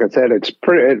look. Like I said, it's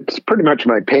pretty much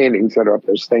my paintings that are up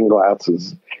there. Stained glass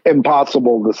is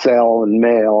impossible to sell and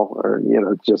mail, or,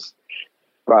 just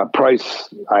price,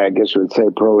 I guess you would say,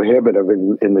 prohibitive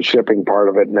in the shipping part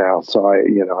of it now. So I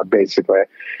basically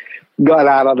got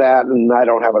out of that, and I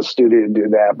don't have a studio to do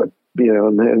that. But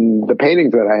and the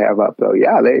paintings that I have up, though,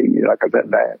 they, like I said,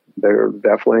 they're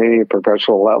definitely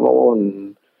professional level,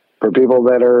 and for people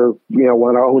that are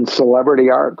want to own celebrity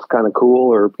art, it's kind of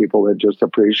cool, or people that just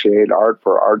appreciate art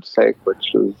for art's sake,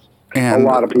 which is a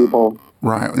lot of people.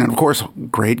 Right, and of course,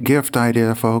 great gift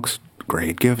idea, folks.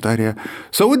 Great gift idea.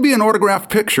 So it would be an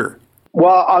autographed picture.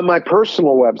 Well, on my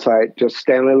personal website, just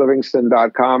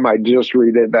StanleyLivingston.com, I just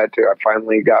redid that too. I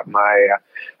finally got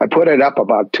I put it up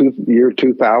about year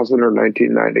 2000 or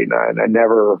 1999. I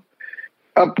never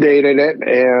updated it.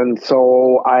 And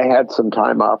so I had some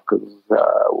time off because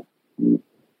we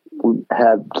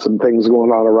had some things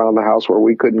going on around the house where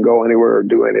we couldn't go anywhere or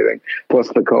do anything. Plus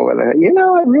the COVID. I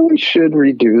really should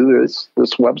redo this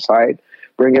website,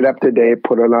 bring it up to date,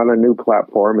 put it on a new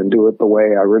platform, and do it the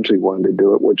way I originally wanted to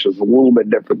do it, which is a little bit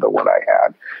different than what I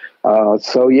had.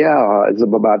 As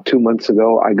of about 2 months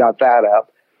ago, I got that up.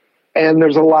 And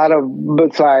there's a lot of,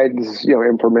 besides,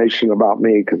 information about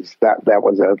me, because that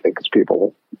was the other thing, because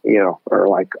people, are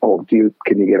like, oh,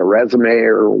 can you get a resume,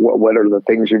 or what are the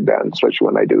things you've done, especially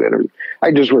when I do interviews.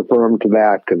 I just refer them to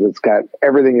that because it's got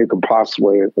everything you could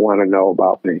possibly want to know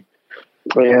about me.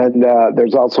 And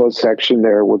there's also a section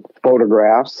there with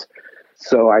photographs.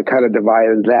 So I kind of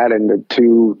divided that into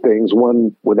two things.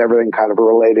 One with everything kind of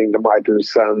relating to My Three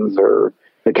Sons, or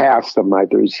the cast of My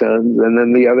Three Sons. And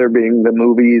then the other being the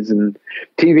movies and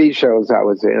TV shows I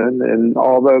was in. And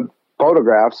all the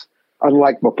photographs,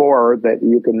 unlike before, that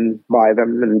you can buy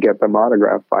them and get them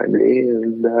autographed by me.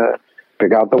 And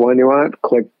pick out the one you want,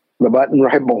 click the button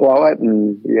right below it.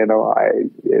 And,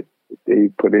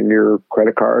 you put in your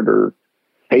credit card or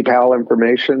PayPal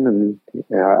information, and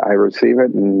I receive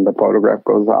it, and the photograph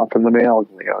goes off in the mail,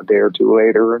 a day or two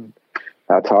later, and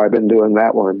that's how I've been doing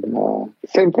that one.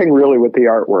 Same thing really with the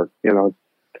artwork. You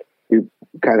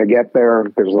kind of get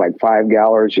there. There's like 5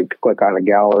 galleries. You click on a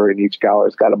gallery, and each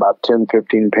gallery's got about 10,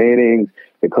 15 paintings.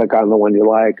 You click on the one you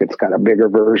like. It's got a bigger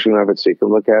version of it, so you can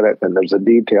look at it. Then there's a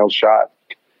detailed shot.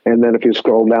 And then if you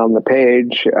scroll down the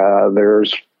page,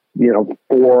 there's,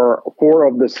 four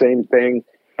of the same thing,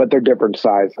 but they're different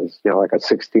sizes, like a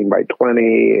 16 by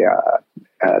 20,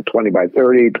 20 by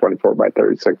 30, 24 by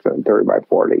 36, and 30 by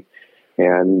 40.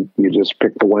 And you just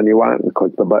pick the one you want and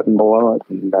click the button below it,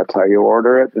 and that's how you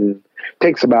order it. And it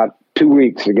takes about 2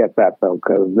 weeks to get that, though,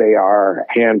 because they are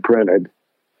hand printed,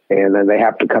 and then they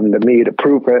have to come to me to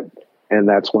proof it. And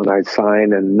that's when I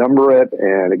sign and number it,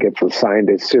 and it gets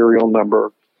assigned a serial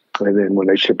number. And then when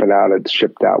they ship it out, it's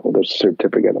shipped out with a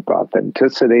certificate of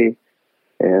authenticity.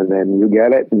 And then you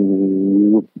get it,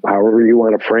 and however you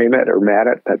want to frame it or mat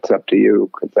it, that's up to you,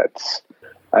 because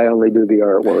I only do the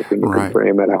artwork, and you can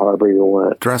frame it however you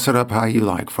want. Dress it up how you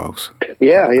like, folks.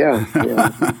 Yeah.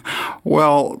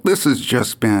 Well, this has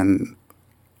just been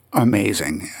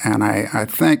amazing, and I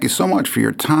thank you so much for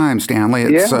your time, Stanley.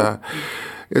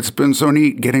 It's been so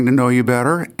neat getting to know you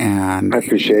better, and I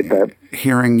appreciate that.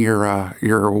 Hearing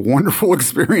your wonderful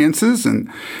experiences, and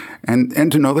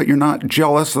to know that you're not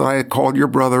jealous that I called your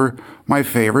brother my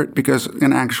favorite, because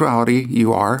in actuality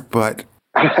you are. But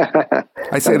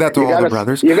I say that to all the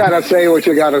brothers. You gotta say what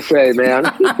you gotta say, man.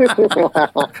 It's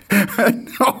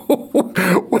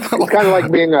kind of like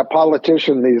being a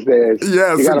politician these days.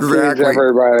 Yes, you gotta please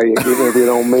everybody, even if you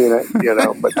don't mean it.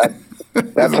 But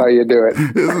that's how you do it.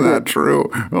 Isn't that true?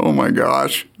 Oh my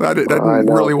gosh, I didn't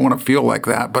really want to feel like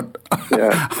that, but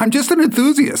I'm just an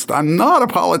enthusiast. I'm not a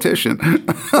politician.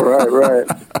 Right.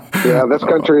 Yeah, this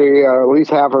country, at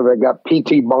least half of it got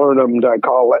P.T. Barnum'd, I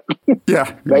call it.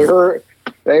 Yeah,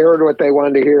 They heard what they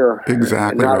wanted to hear.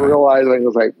 Exactly. And not realizing, it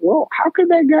was like, well, how could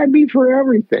that guy be for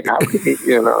everything? How could he,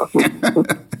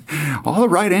 All the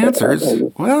right answers.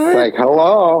 What? Like,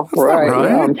 hello, right.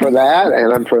 Yeah, I'm for that,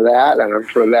 and I'm for that, and I'm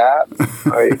for that.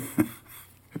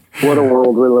 What a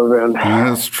world we live in.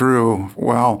 That's true.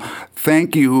 Well,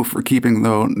 thank you for keeping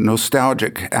the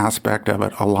nostalgic aspect of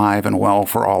it alive and well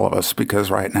for all of us,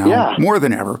 because right now, more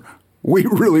than ever, we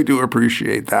really do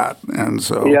appreciate that. And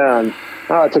so... Yeah.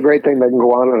 It's a great thing they can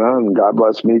go on and on. God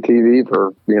bless Me TV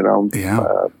for,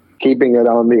 keeping it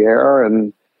on the air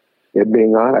and it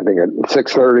being on, I think, at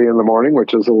 6:30 in the morning,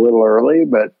 which is a little early.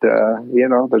 But,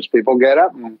 there's people get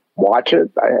up and watch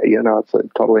it.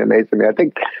 It's totally amazing to me. I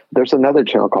think there's another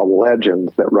channel called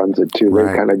Legends that runs it too. They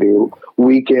kind of do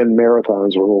weekend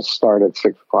marathons where we'll start at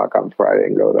 6:00 on Friday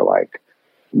and go to like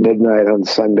midnight on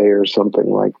Sunday or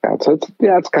something like that. So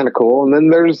it's kind of cool. And then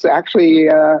there's actually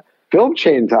film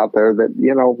chains out there that,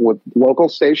 with local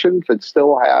stations that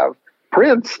still have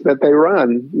prints that they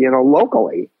run,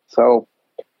 locally. So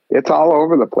it's all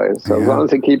over the place. So as long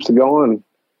as it keeps going,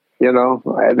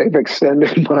 they've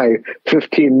extended my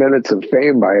 15 minutes of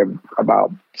fame by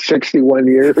about 61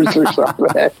 years or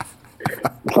something.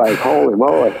 It's like, holy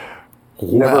moly.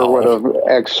 Never would have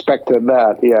expected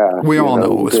that. Yeah. We all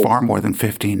know it was far more than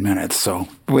 15 minutes. So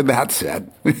with that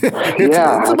said,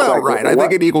 it's about right. I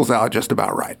think it equals out just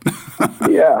about right.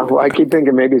 Yeah. Well, I keep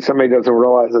thinking maybe somebody doesn't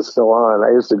realize it's still on.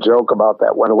 I used to joke about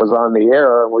that when it was on the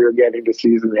air and we were getting to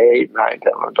season 8, 9,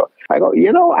 10, 11, 12. I go,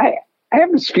 I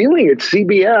have this feeling at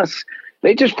CBS,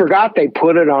 they just forgot they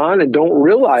put it on and don't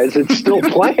realize it's still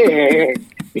playing.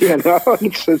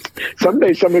 It's just,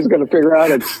 someday somebody's going to figure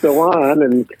out it's still on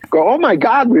and go, oh my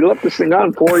God, we left this thing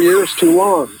on 4 years too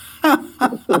long.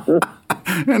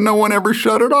 And no one ever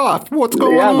shut it off. What's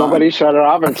going on? Yeah, nobody shut it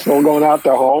off. It's still going out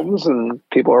to homes and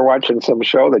people are watching some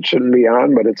show that shouldn't be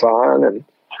on, but it's on.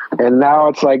 And now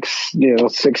it's like,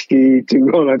 62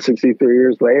 going on 63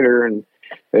 years later and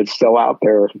it's still out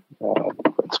there.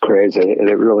 It's crazy. And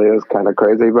it really is kind of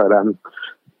crazy, but I'm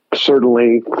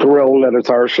certainly thrilled that it's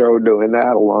our show doing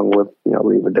that along with,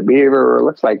 Leave It to Beaver. It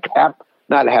looks like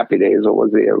not Happy Days. What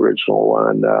was the original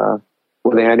one?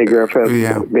 With Andy Griffith,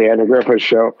 the Andy Griffith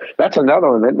Show. That's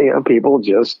another one that, people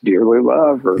just dearly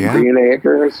love, or Green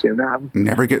Acres,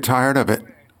 Never get tired of it.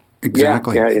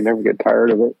 Exactly. Yeah, you never get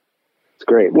tired of it. It's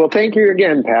great. Well, thank you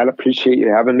again, Pat. Appreciate you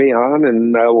having me on,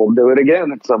 and we'll do it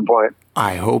again at some point.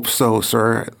 I hope so,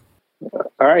 sir.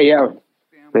 All right, yeah.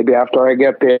 Maybe after I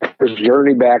get the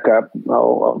journey back up,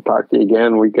 I'll talk to you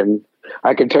again.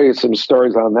 I can tell you some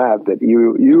stories on that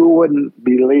you wouldn't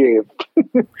believe.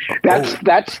 That's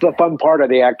the fun part of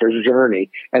the actor's journey,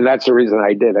 and that's the reason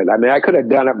I did it. I mean, I could have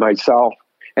done it myself,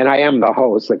 and I am the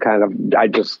host that I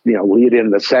just lead in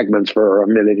the segments for a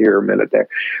minute here, a minute there.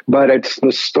 But it's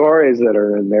the stories that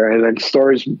are in there, and then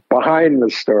stories behind the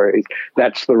stories.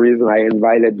 That's the reason I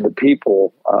invited the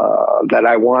people that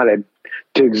I wanted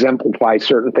to exemplify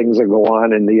certain things that go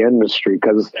on in the industry,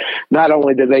 because not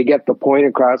only do they get the point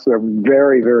across, they're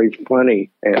very, very funny,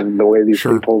 and the way these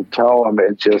people tell them,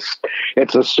 it's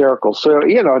hysterical. So,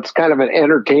 it's kind of an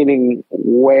entertaining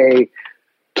way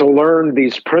to learn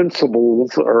these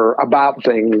principles or about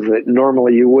things that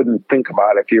normally you wouldn't think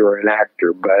about if you were an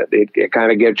actor, but it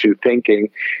kind of gets you thinking.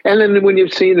 And then when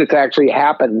you've seen it actually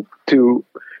happen to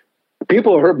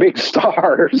people who are big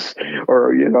stars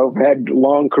or, had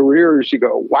long careers, you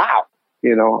go, wow,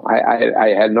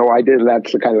 I had no idea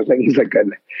that's the kind of things that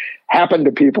could happen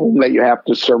to people that you have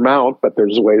to surmount, but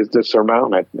there's ways to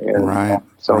surmount it. And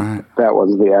that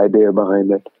was the idea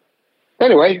behind it.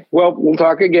 Anyway, well, we'll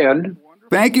talk again.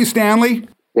 Thank you, Stanley.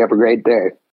 You have a great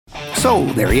day. So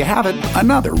there you have it,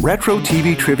 another Retro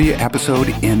TV Trivia episode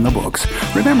in the books.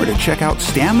 Remember to check out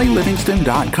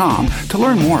StanleyLivingston.com to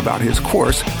learn more about his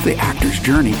course, The Actor's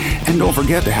Journey, and don't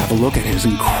forget to have a look at his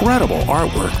incredible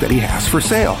artwork that he has for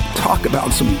sale. Talk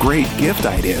about some great gift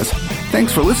ideas.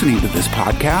 Thanks for listening to this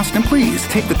podcast, and please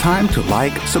take the time to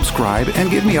like, subscribe, and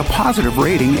give me a positive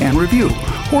rating and review,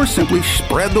 or simply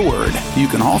spread the word. You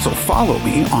can also follow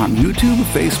me on YouTube,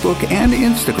 Facebook, and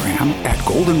Instagram at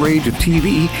Golden Rage of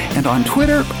TV, and on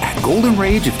Twitter at Golden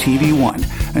Rage of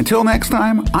TV1. Until next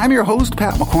time, I'm your host,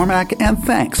 Pat McCormack, and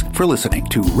thanks for listening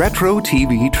to Retro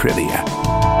TV Trivia.